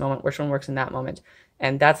works in this moment, which one works in that moment.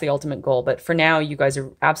 And that's the ultimate goal. But for now, you guys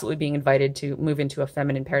are absolutely being invited to move into a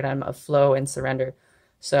feminine paradigm of flow and surrender.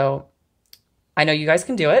 So I know you guys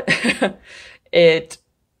can do it. It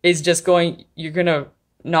is just you're going to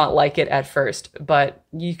not like it at first, but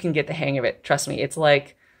you can get the hang of it. Trust me. It's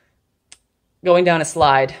like going down a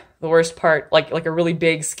slide. The worst part, like a really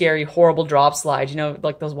big, scary, horrible drop slide, you know,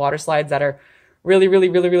 like those water slides that are really, really,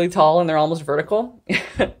 really, really tall and they're almost vertical.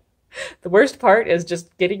 The worst part is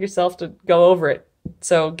just getting yourself to go over it.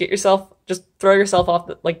 So just throw yourself off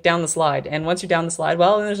like down the slide. And once you're down the slide,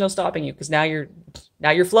 well, then there's no stopping you because now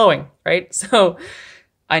you're flowing, right? So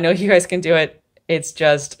I know you guys can do it. It's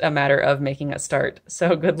just a matter of making a start.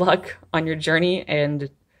 So good luck on your journey, and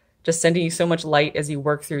just sending you so much light as you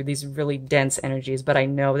work through these really dense energies. But I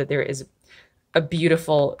know that there is a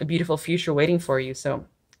beautiful future waiting for you. So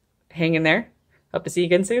hang in there. Hope to see you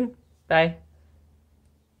again soon. Bye.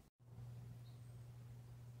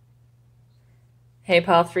 Hey,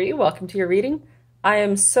 Pile 3, welcome to your reading. I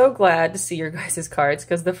am so glad to see your guys' cards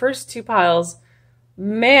because the first two piles,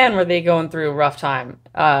 man, were they going through a rough time.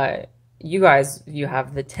 You guys, you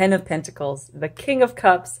have the Ten of Pentacles, the King of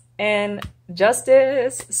Cups, and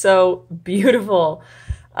Justice. So beautiful.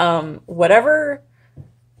 Whatever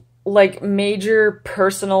like major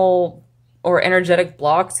personal or energetic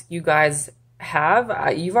blocks you guys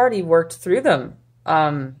have, you've already worked through them.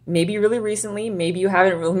 Maybe really recently, maybe you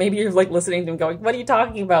haven't, maybe you're like listening to them going, what are you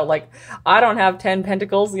talking about? Like, I don't have 10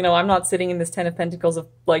 pentacles. You know, I'm not sitting in this 10 of pentacles of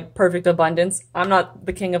like perfect abundance. I'm not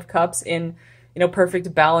the King of Cups in, you know,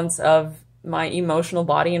 perfect balance of my emotional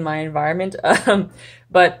body and my environment.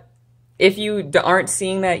 But if you aren't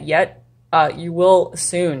seeing that yet, you will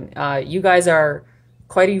soon. You guys are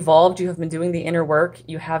quite evolved. You have been doing the inner work.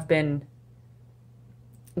 You have been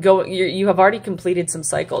you have already completed some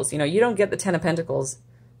cycles. You know, you don't get the Ten of Pentacles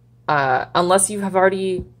unless you have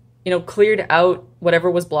already, you know, cleared out whatever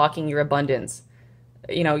was blocking your abundance.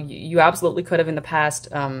 You know, you absolutely could have in the past,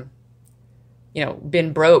 you know,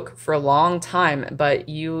 been broke for a long time, but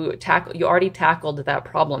you already tackled that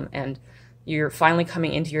problem, and you're finally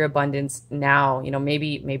coming into your abundance now. You know,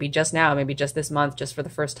 maybe just now, maybe just this month, just for the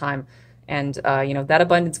first time. And, you know, that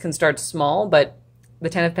abundance can start small, but the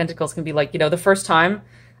Ten of Pentacles can be like, you know, the first time.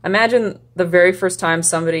 Imagine the very first time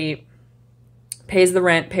somebody pays the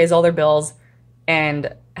rent, pays all their bills,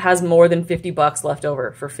 and has more than $50 left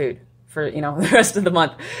over for food for, you know, the rest of the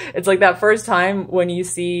month. It's like that first time when you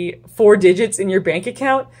see 4 digits in your bank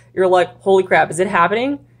account, you're like, holy crap, is it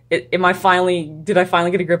happening? Did I finally get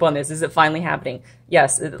a grip on this? Is it finally happening?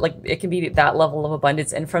 Yes, it can be that level of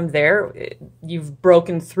abundance. And from there, you've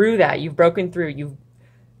broken through that. You've broken through. You've,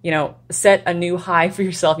 you know, set a new high for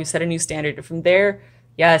yourself. You set a new standard. From there,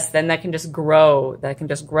 yes, then that can just grow. That can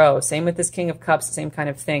just grow. Same with this King of Cups, same kind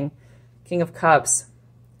of thing. King of Cups.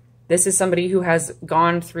 This is somebody who has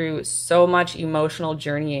gone through so much emotional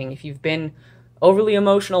journeying. If you've been overly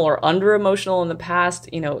emotional or under emotional in the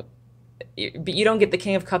past, you know, but you don't get the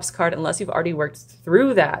King of Cups card unless you've already worked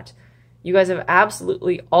through that. You guys have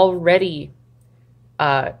absolutely already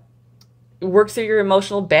worked through your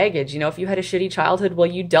emotional baggage. You know, if you had a shitty childhood, well,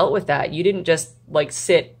 you dealt with that. You didn't just like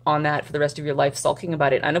sit on that for the rest of your life sulking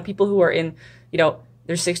about it. I know people who are in, you know,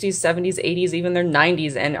 their 60s, 70s, 80s, even their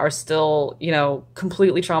 90s, and are still, you know,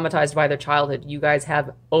 completely traumatized by their childhood. You guys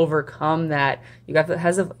have overcome that. You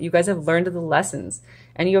guys have learned the lessons,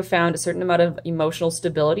 and you have found a certain amount of emotional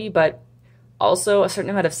stability, but also a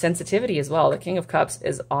certain amount of sensitivity as well. The King of Cups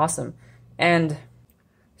is awesome. And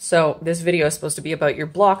so this video is supposed to be about your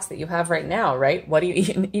blocks that you have right now, right? What do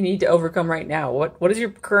you need to overcome right now? What is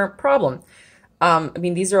your current problem? I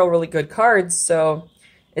mean, these are all really good cards, so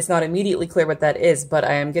it's not immediately clear what that is, but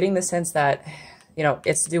I am getting the sense that, you know,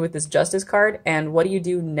 it's to do with this Justice card. And what do you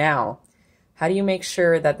do now? How do you make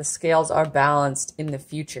sure that the scales are balanced in the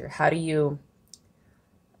future? How do you...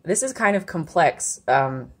 This is kind of complex.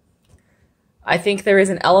 I think there is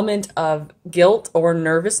an element of guilt or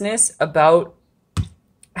nervousness about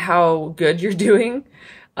how good you're doing,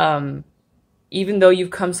 even though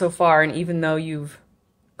you've come so far, and even though you've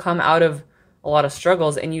come out of a lot of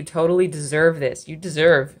struggles, and you totally deserve this. You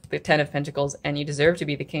deserve the Ten of Pentacles, and you deserve to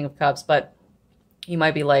be the King of Cups, but you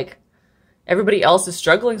might be like, everybody else is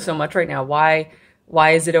struggling so much right now. Why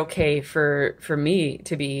is it okay for me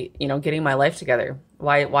to be, you know, getting my life together?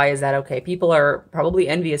 Why is that okay? People are probably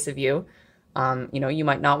envious of you. You know, you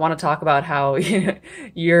might not want to talk about how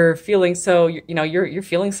you're feeling so, you know, you're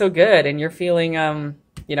feeling so good, and you're feeling,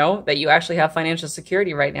 you know, that you actually have financial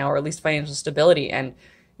security right now, or at least financial stability. And,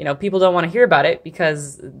 you know, people don't want to hear about it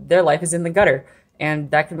because their life is in the gutter, and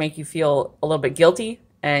that can make you feel a little bit guilty.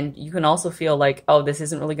 And you can also feel like, oh, this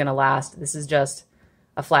isn't really going to last. This is just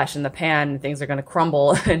a flash in the pan. Things are going to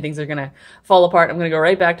crumble and things are going to fall apart. I'm going to go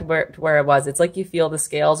right back to where I was. It's like you feel the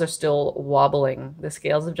scales are still wobbling. The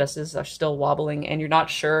scales of justice are still wobbling, and you're not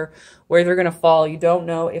sure where they're going to fall. You don't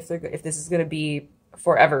know if this is going to be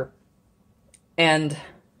forever. And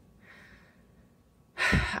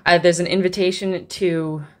there's an invitation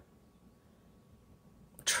to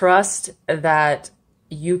trust that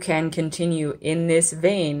you can continue in this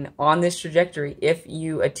vein, on this trajectory, if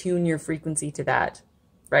you attune your frequency to that,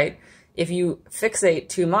 right? If you fixate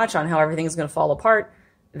too much on how everything's going to fall apart,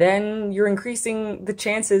 then you're increasing the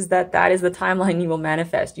chances that that is the timeline you will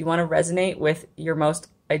manifest. You want to resonate with your most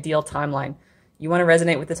ideal timeline. You want to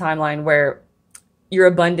resonate with the timeline where your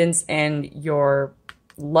abundance and your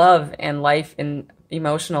love and life and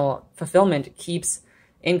emotional fulfillment keeps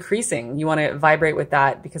increasing. You want to vibrate with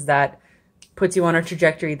that because that puts you on a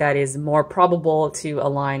trajectory that is more probable to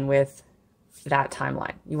align with that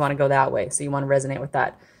timeline. You want to go that way. So you want to resonate with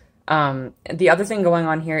that. The other thing going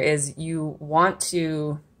on here is you want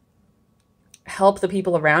to help the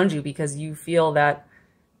people around you because you feel that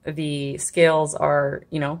the scales are,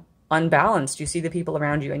 you know, unbalanced. You see the people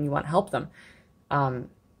around you and you want to help them.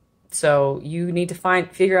 So you need to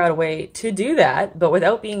figure out a way to do that, but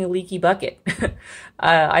without being a leaky bucket.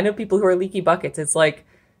 I know people who are leaky buckets. It's like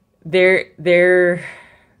they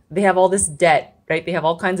have all this debt, right? They have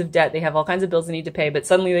all kinds of debt. They have all kinds of bills they need to pay, but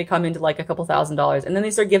suddenly they come into like a couple $1,000s and then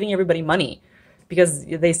they start giving everybody money because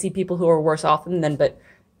they see people who are worse off than them. But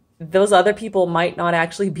those other people might not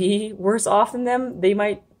actually be worse off than them. They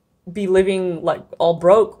might be living like all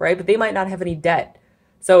broke, right? But they might not have any debt.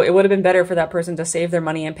 So it would have been better for that person to save their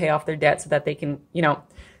money and pay off their debt so that they can, you know,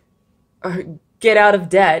 get out of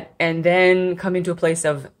debt and then come into a place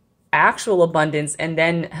of actual abundance and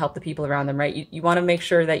then help the people around them, right? You want to make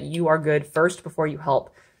sure that you are good first before you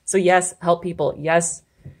help. So yes, help people. Yes,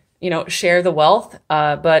 you know, share the wealth,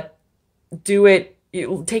 but do it,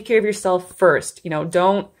 take care of yourself first. You know,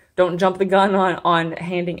 don't jump the gun on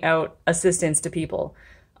handing out assistance to people.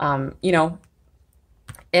 You know,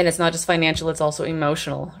 and it's not just financial, it's also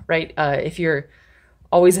emotional, right? If you're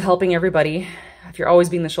always helping everybody, if you're always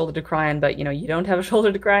being the shoulder to cry on, but you know, you don't have a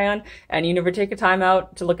shoulder to cry on and you never take a time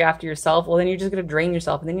out to look after yourself, well, then you're just going to drain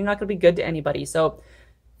yourself and then you're not going to be good to anybody. So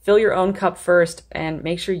fill your own cup first and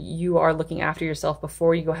make sure you are looking after yourself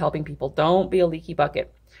before you go helping people. Don't be a leaky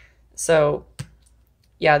bucket. So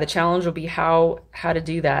yeah, the challenge will be how to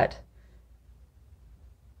do that.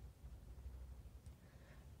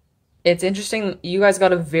 It's interesting. You guys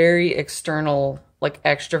got a very external, like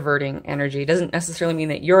extroverting energy. It doesn't necessarily mean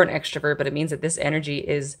that you're an extrovert, but it means that this energy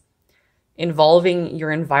is involving your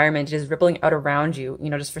environment. It is rippling out around you, you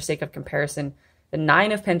know, just for sake of comparison. The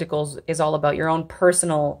Nine of Pentacles is all about your own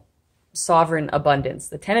personal sovereign abundance.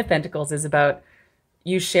 The Ten of Pentacles is about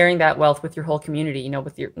you sharing that wealth with your whole community, you know,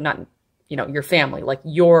 with your, not, you know, your family, like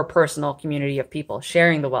your personal community of people,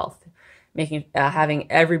 sharing the wealth, making,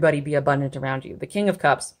 having everybody be abundant around you. The King of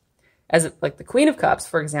Cups, as like the Queen of Cups,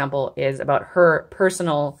 for example, is about her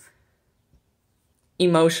personal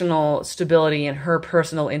emotional stability and her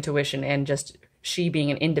personal intuition and just she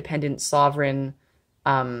being an independent, sovereign,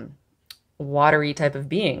 watery type of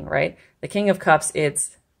being, right? The King of Cups,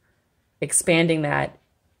 it's expanding that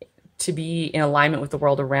to be in alignment with the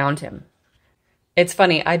world around him. It's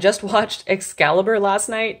funny, I just watched Excalibur last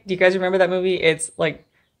night. Do you guys remember that movie? It's like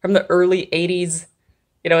from the early 80s.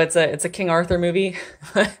 You know, it's a King Arthur movie.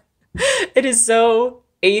 It is so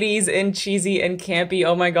 80s and cheesy and campy.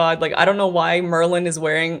 Oh my God. Like, I don't know why Merlin is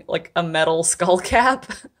wearing like a metal skull cap,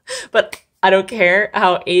 but I don't care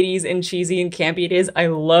how 80s and cheesy and campy it is. I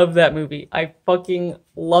love that movie. I fucking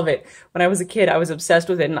love it. When I was a kid, I was obsessed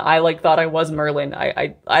with it and I like thought I was Merlin.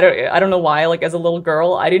 I don't know why. Like as a little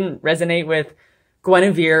girl, I didn't resonate with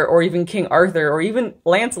Guinevere or even King Arthur or even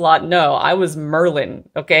Lancelot. No, I was Merlin.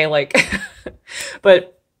 Okay. Like,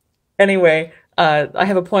 but anyway, I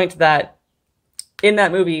have a point that in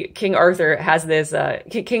that movie, King Arthur has this,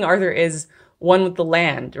 King Arthur is one with the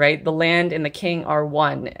land, right? The land and the king are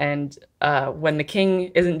one. And when the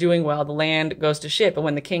king isn't doing well, the land goes to shit. But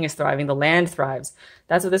when the king is thriving, the land thrives.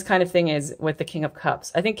 That's what this kind of thing is with the King of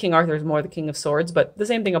Cups. I think King Arthur is more the King of Swords, but the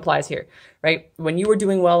same thing applies here, right? When you are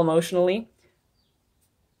doing well emotionally,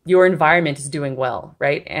 your environment is doing well,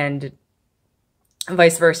 right? And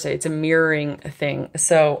vice versa. It's a mirroring thing.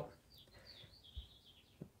 So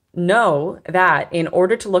know that in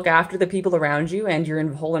order to look after the people around you and your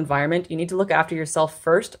whole environment, you need to look after yourself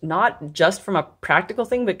first, not just from a practical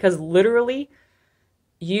thing, because literally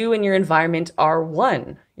you and your environment are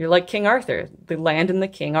one. You're like King Arthur. The land and the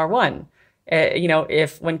king are one. You know,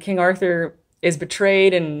 when King Arthur is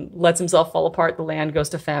betrayed and lets himself fall apart, the land goes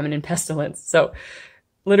to famine and pestilence. So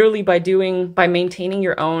literally by maintaining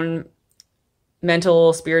your own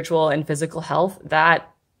mental, spiritual, and physical health,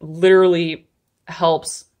 that literally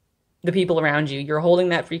helps the people around you. You're holding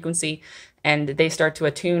that frequency and they start to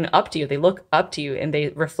attune up to you. They look up to you and they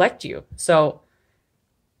reflect you. So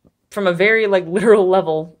from a very like literal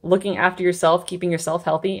level, looking after yourself, keeping yourself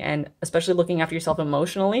healthy, and especially looking after yourself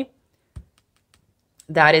emotionally,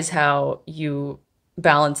 that is how you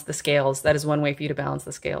balance the scales. That is one way for you to balance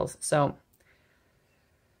the scales. So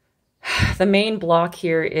the main block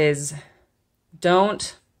here is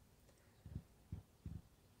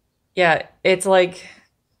it's like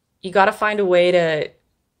you got to find a way to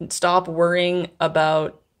stop worrying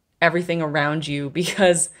about everything around you,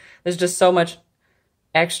 because there's just so much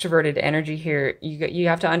extroverted energy here. You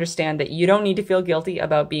have to understand that you don't need to feel guilty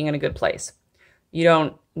about being in a good place. You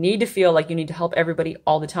don't need to feel like you need to help everybody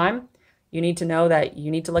all the time. You need to know that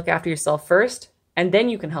you need to look after yourself first, and then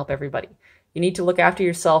you can help everybody. You need to look after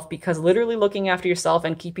yourself, because literally looking after yourself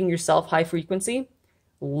and keeping yourself high frequency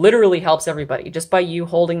literally helps everybody, just by you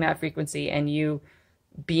holding that frequency and you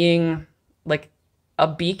being like a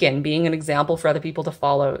beacon, being an example for other people to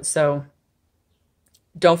follow. So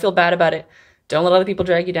don't feel bad about it. Don't let other people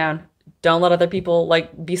drag you down. Don't let other people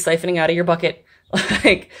like be siphoning out of your bucket.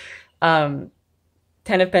 Like, 10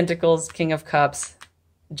 of Pentacles, King of Cups,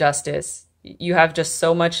 Justice. You have just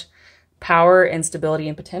so much power and stability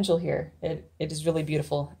and potential here. It is really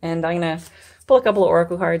beautiful. And I'm going to pull a couple of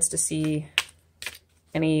oracle cards to see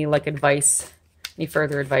any like advice, any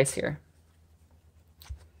further advice here.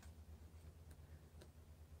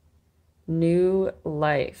 New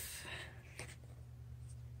life.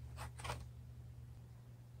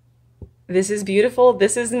 This is beautiful.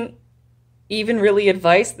 This isn't even really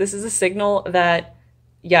advice. This is a signal that,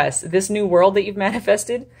 yes, this new world that you've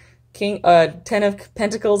manifested, 10 of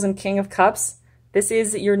Pentacles and King of Cups, this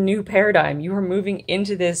is your new paradigm. You are moving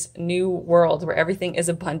into this new world where everything is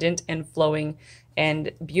abundant and flowing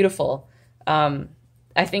and beautiful.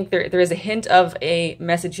 I think there is a hint of a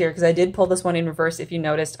message here, because I did pull this one in reverse, if you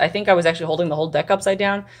noticed. I think I was actually holding the whole deck upside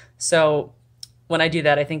down. So when I do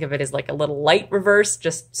that, I think of it as like a little light reverse,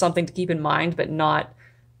 just something to keep in mind, but not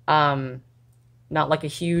like a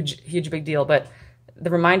huge big deal. But the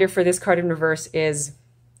reminder for this card in reverse is,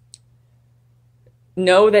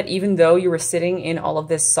 know that even though you were sitting in all of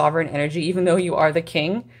this sovereign energy, even though you are the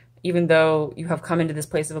king, even though you have come into this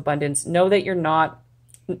place of abundance, know that you're not,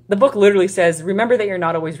 the book literally says, remember that you're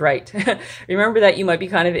not always right. Remember that you might be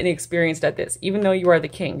kind of inexperienced at this, even though you are the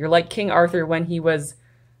king. You're like King Arthur when he was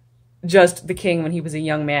just the king, when he was a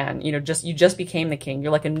young man. You just became the king.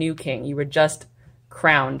 You're like a new king. You were just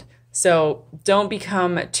crowned. So don't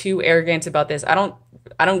become too arrogant about this. I don't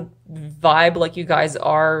vibe like you guys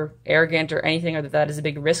are arrogant or anything, or that is a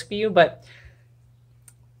big risk for you. But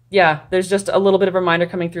yeah, there's just a little bit of a reminder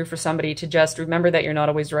coming through for somebody to just remember that you're not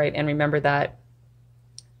always right, and remember that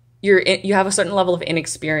you have a certain level of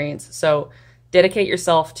inexperience. So dedicate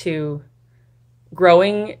yourself to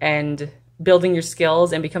growing and building your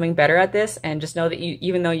skills and becoming better at this. And just know that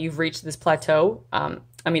even though you've reached this plateau,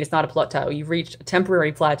 I mean, it's not a plateau. You've reached a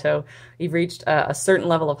temporary plateau. You've reached a certain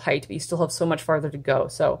level of height, but you still have so much farther to go.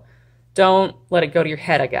 So don't let it go to your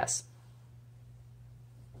head, I guess.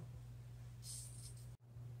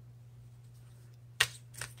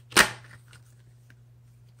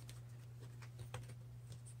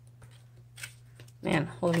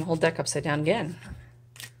 Man, holding the whole deck upside down again.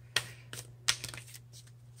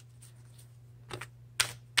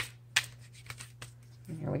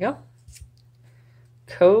 Here we go.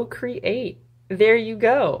 Co-create. There you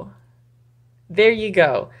go. There you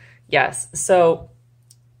go. Yes. So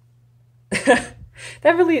that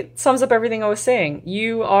really sums up everything I was saying.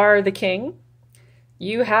 You are the king.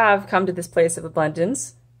 You have come to this place of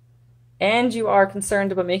abundance, and you are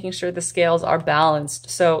concerned about making sure the scales are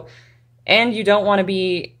balanced. So, and you don't want to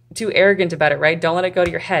be too arrogant about it, right? Don't let it go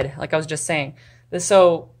to your head, like I was just saying.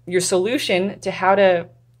 So your solution to how to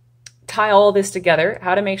tie all this together,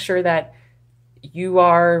 how to make sure that you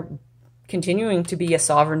are continuing to be a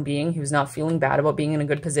sovereign being who's not feeling bad about being in a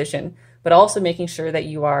good position, but also making sure that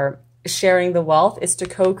you are sharing the wealth, is to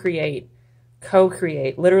co-create.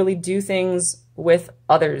 Co-create. Literally do things with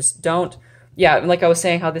others. Don't, yeah, like I was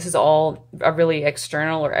saying, how this is all a really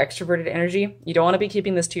external or extroverted energy. You don't want to be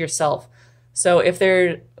keeping this to yourself. So if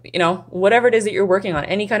there, whatever it is that you're working on,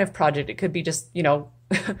 any kind of project, it could be just,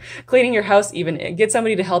 cleaning your house even, get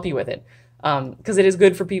somebody to help you with it. Because it is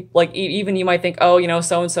good for people, like even you might think, oh,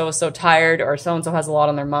 so-and-so is so tired, or so-and-so has a lot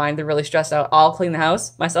on their mind, they're really stressed out, I'll clean the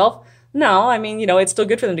house myself. No, I mean, it's still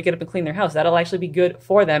good for them to get up and clean their house. That'll actually be good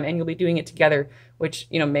for them, and you'll be doing it together, which,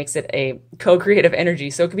 makes it a co-creative energy.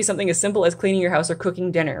 So it could be something as simple as cleaning your house or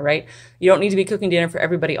cooking dinner, right? You don't need to be cooking dinner for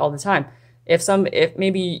everybody all the time. If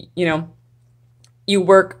maybe, you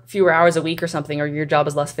work fewer hours a week or something, or your job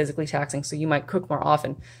is less physically taxing, so you might cook more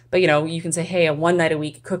often. But, you can say, hey, one night a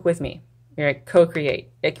week, cook with me. Right? Co-create.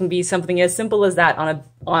 It can be something as simple as that.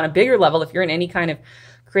 On a bigger level, if you're in any kind of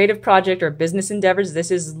creative project or business endeavors, this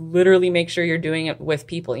is literally make sure you're doing it with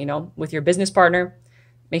people, with your business partner,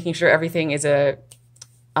 making sure everything is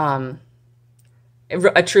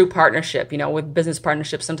a true partnership. You know, with business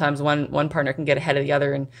partnerships, sometimes one partner can get ahead of the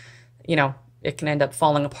other, and you know, it can end up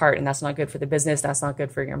falling apart, and that's not good for the business. That's not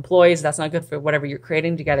good for your employees. That's not good for whatever you're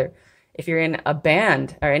creating together. If you're in a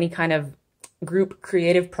band or any kind of group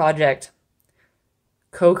creative project,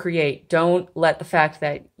 co-create. Don't let the fact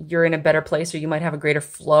that you're in a better place or you might have a greater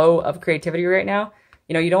flow of creativity right now.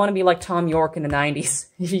 You know, you don't want to be like Tom York in the 90s.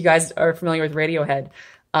 If you guys are familiar with Radiohead,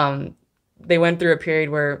 they went through a period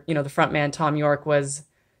where, you know, the frontman Tom York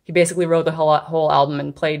he basically wrote the whole album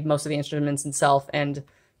and played most of the instruments himself. And,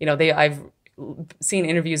 you know, I've seen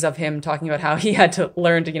interviews of him talking about how he had to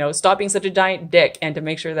learn to, you know, stop being such a giant dick and to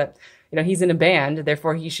make sure that, you know, he's in a band,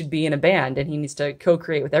 therefore he should be in a band, and he needs to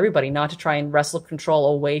co-create with everybody, not to try and wrestle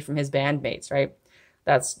control away from his bandmates, right?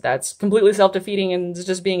 That's completely self-defeating and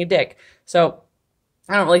just being a dick. So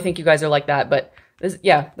I don't really think you guys are like that, but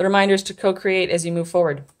yeah, the reminder is to co-create as you move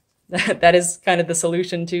forward. That is kind of the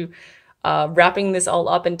solution to wrapping this all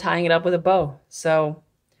up and tying it up with a bow. So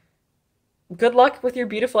good luck with your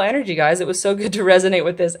beautiful energy, guys. It was so good to resonate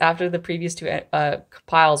with this after the previous two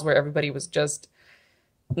piles where everybody was just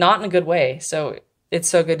not in a good way. So it's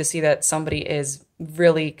so good to see that somebody is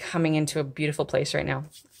really coming into a beautiful place right now.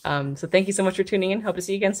 So thank you so much for tuning in. Hope to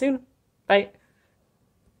see you again soon. Bye.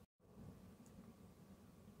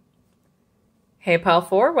 Hey, Pile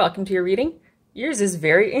 4, welcome to your reading. Yours is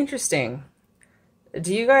very interesting.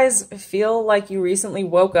 Do you guys feel like you recently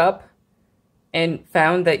woke up and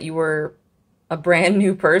found that you were a brand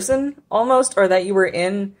new person almost, or that you were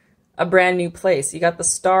in a brand new place? You got the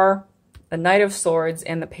Star, the Knight of Swords,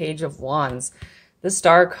 and the Page of Wands. The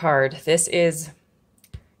Star card, this is,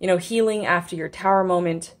 you know, healing after your tower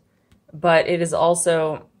moment, but it is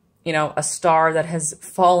also, you know, a star that has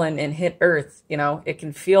fallen and hit Earth. You know, it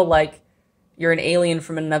can feel like you're an alien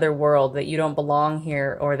from another world, that you don't belong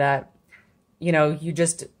here, or that, you know, you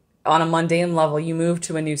just, on a mundane level, you move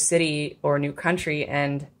to a new city or a new country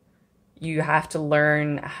and you have to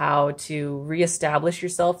learn how to reestablish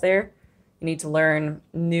yourself there. You need to learn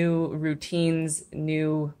new routines,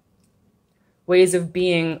 new ways of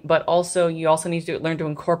being, but also you also need to learn to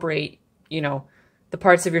incorporate, you know, the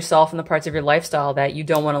parts of yourself and the parts of your lifestyle that you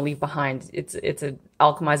don't want to leave behind. It's an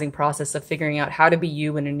alchemizing process of figuring out how to be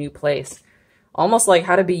you in a new place. Almost like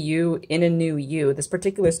how to be you in a new you. This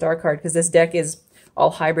particular Star card, because this deck is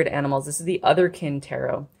all hybrid animals. This is the Otherkin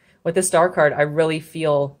Tarot. With the Star card, I really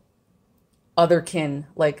feel otherkin,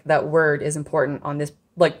 like that word is important on this.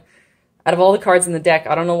 Like, out of all the cards in the deck,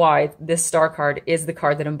 I don't know why, this Star card is the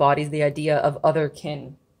card that embodies the idea of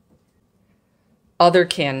otherkin.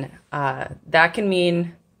 Otherkin, that can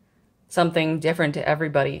mean something different to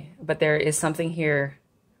everybody, but there is something here.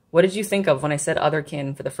 What did you think of when I said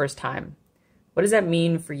otherkin for the first time? What does that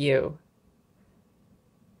mean for you?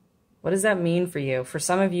 What does that mean for you? For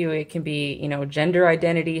some of you, it can be, you know, gender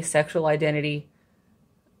identity, sexual identity.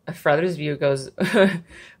 For others of you, it goes, for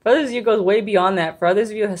others of you, it goes way beyond that. For others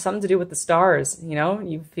of you, it has something to do with the stars. You know,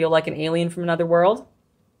 you feel like an alien from another world.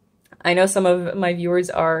 I know some of my viewers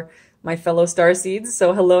are my fellow starseeds,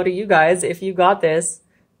 so hello to you guys. If you got this,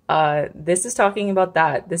 this is talking about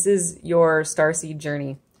that. This is your starseed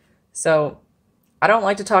journey. So I don't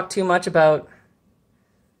like to talk too much about,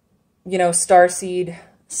 you know, starseed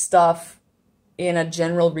stuff in a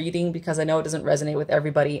general reading because I know it doesn't resonate with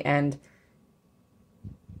everybody, and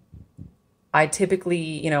I typically,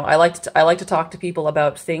 you know, I like to talk to people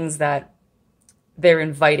about things that they're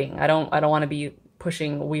inviting. I don't want to be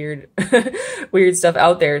pushing weird weird stuff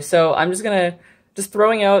out there. So I'm just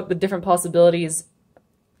throwing out the different possibilities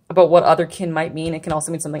about what otherkin might mean. It can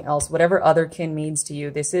also mean something else. Whatever otherkin means to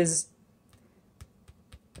you, this is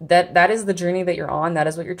that is the journey that you're on. That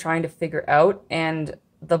is what you're trying to figure out. And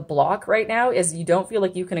the block right now is you don't feel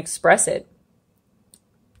like you can express it.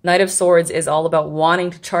 Knight of Swords is all about wanting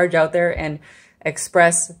to charge out there and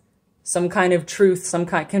express some kind of truth,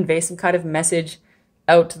 convey some kind of message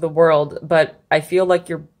out to the world. But I feel like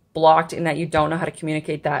you're blocked in that you don't know how to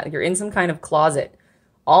communicate that. You're in some kind of closet,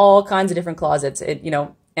 all kinds of different closets. You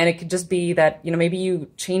know, and it could just be that, you know, maybe you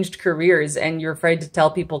changed careers and you're afraid to tell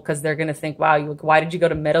people because they're going to think, wow, why did you go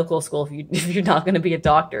to medical school if you're not going to be a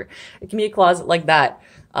doctor? It can be a closet like that.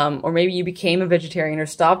 Or maybe you became a vegetarian or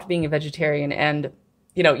stopped being a vegetarian, and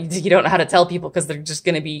you know, you don't know how to tell people because they're just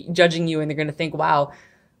going to be judging you and they're going to think, wow,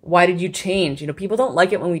 why did you change? You know, people don't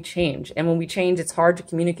like it when we change. And when we change, it's hard to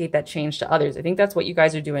communicate that change to others. I think that's what you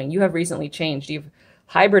guys are doing. You have recently changed. You've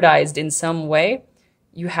hybridized in some way.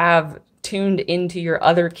 You have tuned into your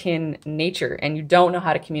otherkin nature, and you don't know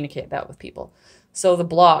how to communicate that with people. So the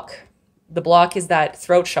block is that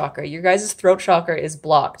throat chakra. Your guys' throat chakra is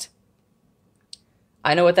blocked.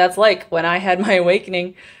 I know what that's like. When I had my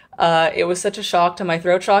awakening, It was such a shock to my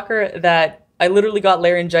throat chakra that I literally got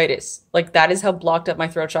laryngitis. Like, that is how blocked up my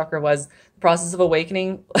throat chakra was. The process of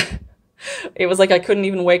awakening, it was like I couldn't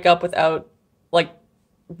even wake up without like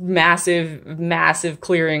massive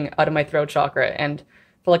clearing out of my throat chakra. And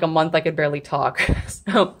for like a month, I could barely talk.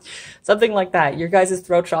 So something like that. Your guys'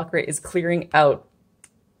 throat chakra is clearing out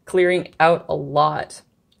a lot.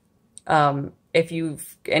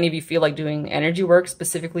 If any of you feel like doing energy work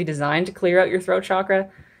specifically designed to clear out your throat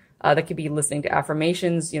chakra, that could be listening to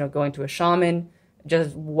affirmations, going to a shaman,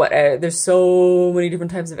 just there's so many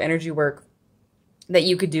different types of energy work that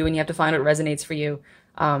you could do, and you have to find what resonates for you.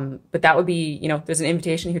 But that would be, there's an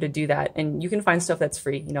invitation here to do that, and you can find stuff that's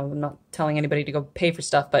free. I'm not telling anybody to go pay for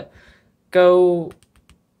stuff, but go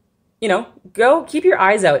keep your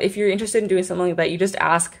eyes out. If you're interested in doing something like that, you just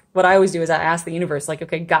ask. What I always do is I ask the universe, like,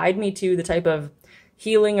 okay, guide me to the type of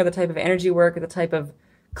healing or the type of energy work or the type of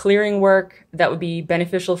clearing work that would be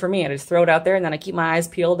beneficial for me. I just throw it out there, and then I keep my eyes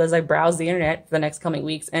peeled as I browse the internet for the next coming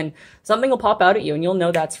weeks, and something will pop out at you, and you'll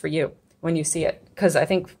know that's for you when you see it. Because I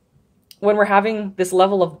think when we're having this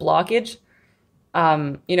level of blockage,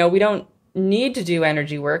 we don't need to do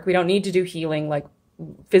energy work. We don't need to do healing, like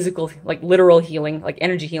physical, like literal healing, like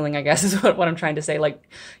energy healing, I guess is what I'm trying to say, like,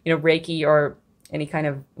 Reiki or any kind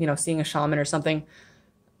of, seeing a shaman or something,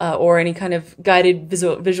 or any kind of guided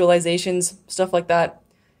visualizations, stuff like that.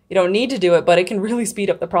 You don't need to do it, but it can really speed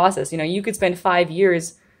up the process. You could spend 5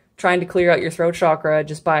 years trying to clear out your throat chakra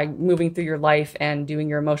just by moving through your life and doing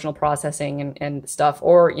your emotional processing and stuff.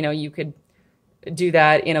 Or, you could do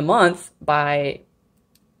that in a month by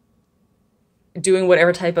doing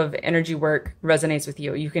whatever type of energy work resonates with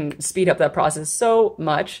you. You can speed up that process so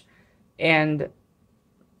much. And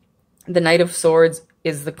the Knight of Swords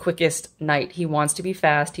is the quickest knight. He wants to be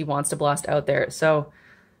fast. He wants to blast out there. So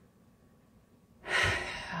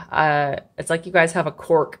it's like you guys have a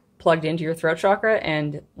cork plugged into your throat chakra,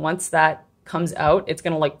 and once that comes out, it's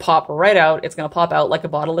gonna like pop right out. It's gonna pop out like a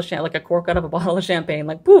bottle of like a cork out of a bottle of champagne,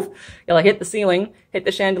 like poof. You'll like hit the ceiling, hit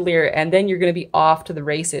the chandelier, and then you're gonna be off to the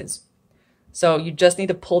races. So you just need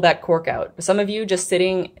to pull that cork out. Some of you just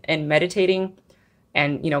sitting and meditating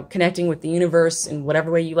and, connecting with the universe in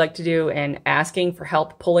whatever way you like to do and asking for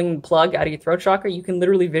help pulling the plug out of your throat chakra, you can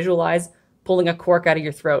literally visualize pulling a cork out of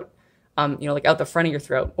your throat, like out the front of your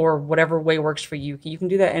throat, or whatever way works for you. You can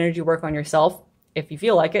do that energy work on yourself if you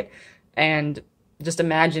feel like it, and just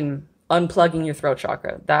imagine unplugging your throat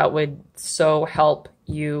chakra. That would so help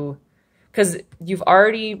you, because you've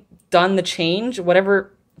already done the change,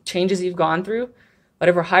 whatever changes you've gone through,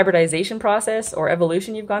 whatever hybridization process or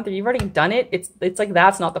evolution you've gone through, you've already done it. It's like,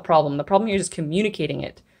 that's not the problem. The problem here is just communicating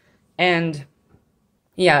it. And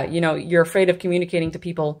yeah, you're afraid of communicating to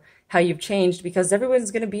people how you've changed because everyone's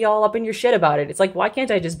going to be all up in your shit about it. It's like, why can't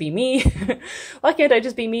I just be me? Why can't I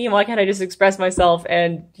just be me? And why can't I just express myself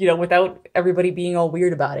and, without everybody being all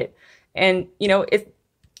weird about it? And,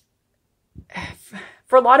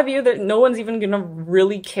 for a lot of you, that no one's even going to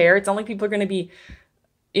really care. It's not like people are going to be,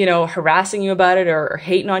 harassing you about it or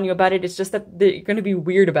hating on you about it. It's just that they're going to be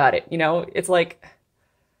weird about it. It's like,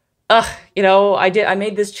 I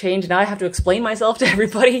made this change. Now I have to explain myself to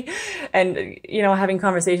everybody. And, having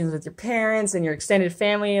conversations with your parents and your extended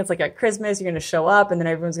family. It's like at Christmas, you're going to show up and then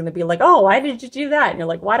everyone's going to be like, oh, why did you do that? And you're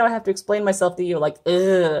like, why do I have to explain myself to you? Like,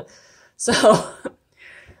 ugh. So,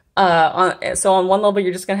 on one level,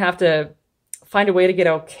 you're just going to have to find a way to get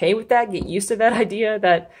okay with that, get used to that idea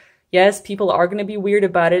that, yes, people are going to be weird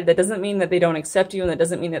about it. That doesn't mean that they don't accept you, and that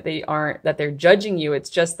doesn't mean that they're judging you. It's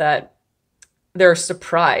just that they're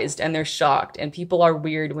surprised and they're shocked, and people are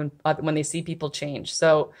weird when they see people change.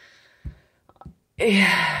 So,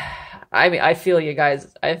 I feel you guys.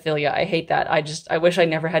 I feel you. I hate that. I wish I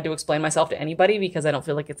never had to explain myself to anybody because I don't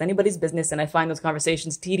feel like it's anybody's business, and I find those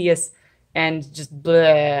conversations tedious and just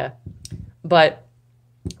bleh. But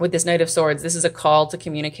with this Knight of Swords, this is a call to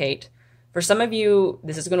communicate. For some of you,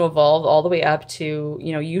 this is going to evolve all the way up to,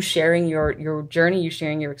 you sharing your journey, you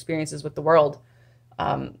sharing your experiences with the world.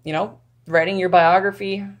 Writing your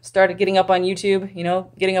biography, started getting up on YouTube,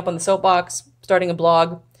 getting up on the soapbox, starting a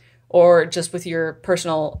blog, or just with your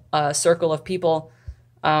personal circle of people.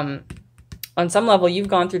 On some level, you've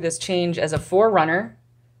gone through this change as a forerunner,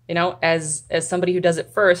 as somebody who does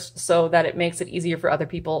it first, so that it makes it easier for other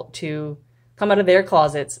people to come out of their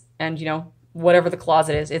closets and, whatever the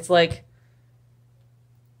closet is. It's like,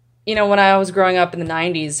 when I was growing up in the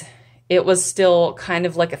 90s, it was still kind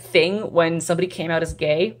of like a thing when somebody came out as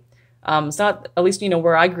but, at least,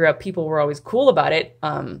 where I grew up, people were always cool about it.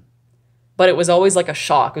 But but it was always like a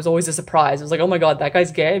shock. It was always a surprise. It was like, oh my God, that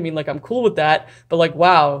guy's gay. I mean, like, I'm cool with that, but like,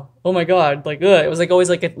 wow, oh my God, like, ugh. It was like always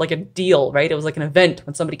like a deal, right? It was like an event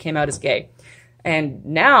when somebody came out as gay. And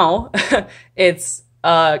now it's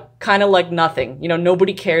kind of like nothing. You know,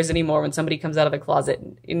 nobody cares anymore when somebody comes out of the closet.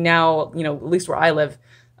 Now, you know, at least where I live,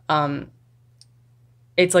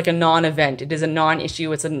 it's like a non-event. It is a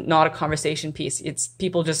non-issue. It's not a conversation piece. It's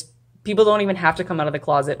people don't even have to come out of the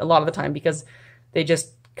closet a lot of the time because they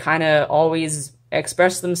just kind of always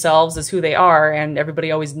express themselves as who they are, and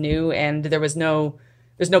everybody always knew, and there's no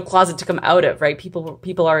closet to come out of, right?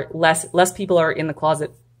 People are less people are in the closet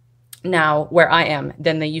now where I am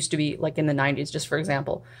than they used to be like in the 90s, just for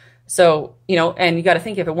example. So, you know, and you got to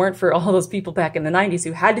think, if it weren't for all those people back in the 90s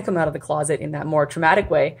who had to come out of the closet in that more traumatic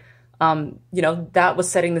way, you know, that was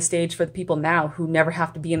setting the stage for the people now who never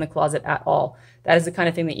have to be in the closet at all. That is the kind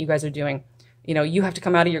of thing that you guys are doing. You know, you have to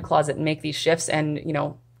come out of your closet and make these shifts and, you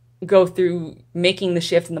know, go through making the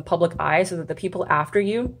shift in the public eye so that the people after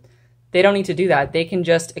you, they don't need to do that. They can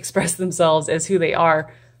just express themselves as who they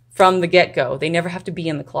are from the get-go. They never have to be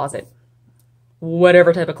in the closet,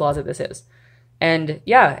 whatever type of closet this is. And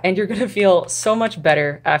yeah, and you're going to feel so much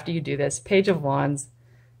better after you do this. Page of Wands.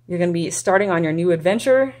 You're going to be starting on your new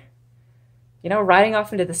adventure, you know, riding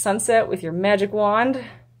off into the sunset with your magic wand,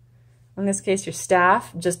 in this case, your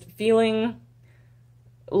staff, just feeling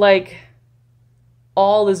like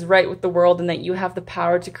all is right with the world and that you have the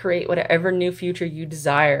power to create whatever new future you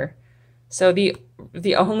desire. So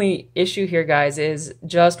the only issue here, guys, is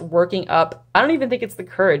just working up. I don't even think it's the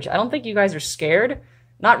courage. I don't think you guys are scared.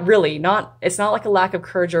 Not really. It's not like a lack of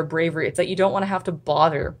courage or bravery. It's that you don't want to have to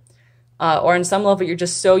bother. Or on some level, you're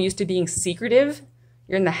just so used to being secretive.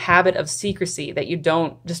 You're in the habit of secrecy that you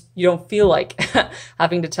don't feel like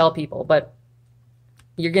having to tell people. But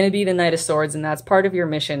you're going to be the Knight of Swords, and that's part of your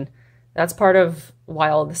mission. That's part of why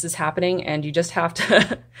all this is happening, and you just have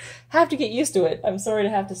to get used to it. I'm sorry to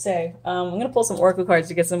have to say. I'm going to pull some oracle cards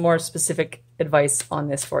to get some more specific advice on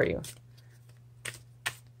this for you.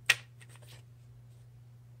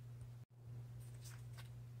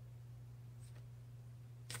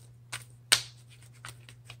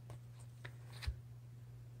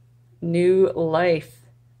 New life.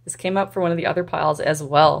 This came up for one of the other piles as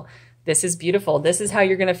well. This is beautiful. This is how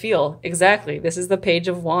you're going to feel. Exactly. This is the Page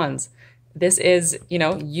of Wands. This is, you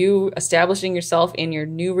know, you establishing yourself in your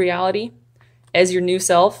new reality as your new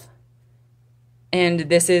self. And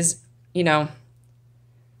this is, you know,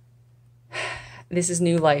 this is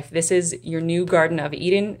new life. This is your new Garden of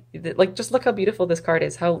Eden. Like, just look how beautiful this card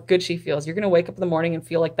is, how good she feels. You're going to wake up in the morning and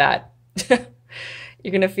feel like that.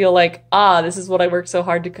 You're going to feel like, this is what I worked so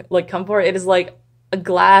hard to like come for. It is like a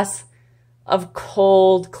glass of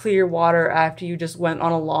cold, clear water after you just went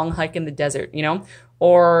on a long hike in the desert, you know,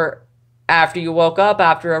 or after you woke up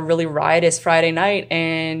after a really riotous Friday night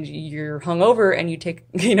and you're hungover and you take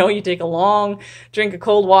a long drink of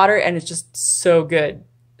cold water and it's just so good.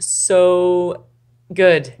 So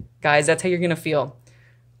good, guys. That's how you're going to feel.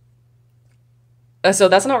 So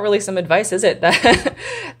that's not really some advice, is it? That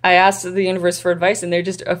I asked the universe for advice and they're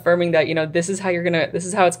just affirming that, you know, this is how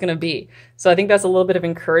it's going to be. So I think that's a little bit of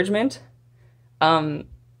encouragement.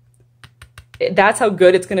 That's how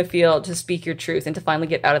good it's going to feel to speak your truth and to finally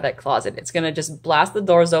get out of that closet. It's going to just blast the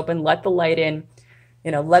doors open, let the light in,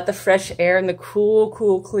 you know, let the fresh air and the cool,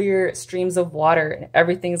 clear streams of water, and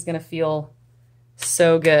everything's going to feel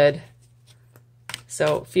so good.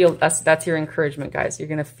 So that's your encouragement, guys. You're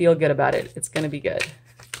going to feel good about it. It's going to be good.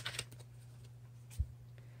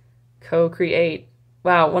 Co-create.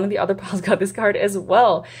 Wow, one of the other piles got this card as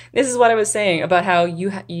well. This is what I was saying about how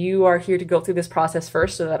you are here to go through this process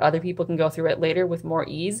first so that other people can go through it later with more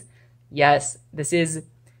ease. Yes, this is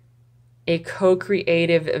a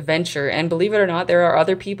co-creative venture. And believe it or not, there are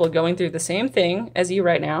other people going through the same thing as you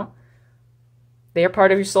right now. They are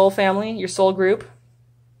part of your soul family, your soul group.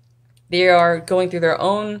 They are going through their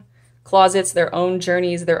own closets, their own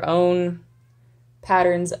journeys, their own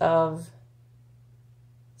patterns of...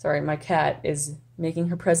 Sorry, my cat is making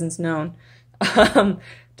her presence known,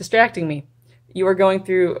 distracting me. You are going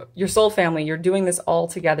through your soul family. You're doing this all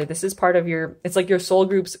together. This is part of it's like your soul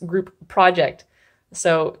group's group project.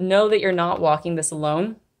 So know that you're not walking this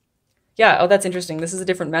alone. Yeah, oh, that's interesting. This is a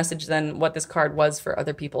different message than what this card was for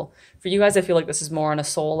other people. For you guys, I feel like this is more on a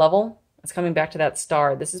soul level. It's coming back to that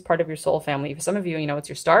star. This is part of your soul family. For some of you, you know, it's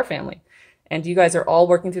your star family. And you guys are all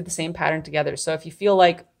working through the same pattern together. So if you feel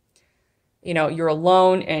like, you know, you're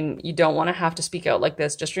alone and you don't want to have to speak out like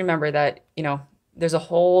this, just remember that, you know, there's a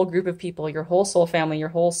whole group of people, your whole soul family, your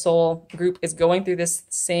whole soul group is going through this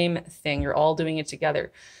same thing. You're all doing it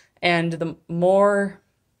together. And the more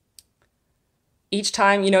each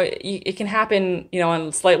time, it can happen,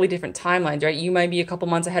 on slightly different timelines, right? You might be a couple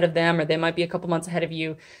months ahead of them, or they might be a couple months ahead of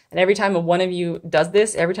you. And every time one of you does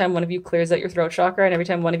this, every time one of you clears out your throat chakra, and every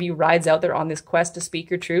time one of you rides out there on this quest to speak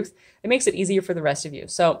your truth, it makes it easier for the rest of you.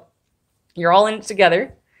 So you're all in it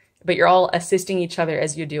together, but you're all assisting each other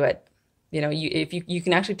as you do it. If you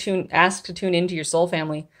can actually ask to tune into your soul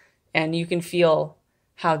family, and you can feel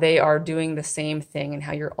how they are doing the same thing, and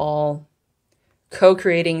how you're all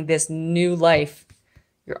co-creating this new life.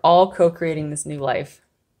 You're all co-creating this new life.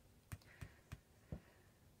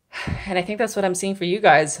 And I think that's what I'm seeing for you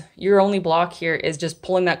guys. Your only block here is just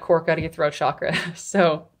pulling that cork out of your throat chakra.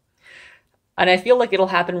 And I feel like it'll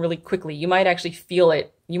happen really quickly. You might actually feel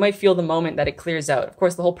it. You might feel the moment that it clears out. Of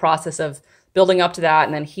course, the whole process of building up to that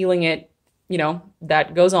and then healing it,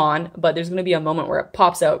 that goes on, but there's going to be a moment where it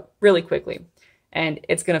pops out really quickly, and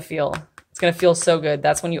it's going to feel so good.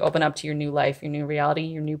 That's when you open up to your new life, your new reality,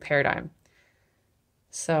 your new paradigm.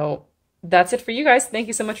 So that's it for you guys. Thank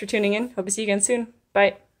you so much for tuning in. Hope to see you again soon.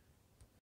 Bye.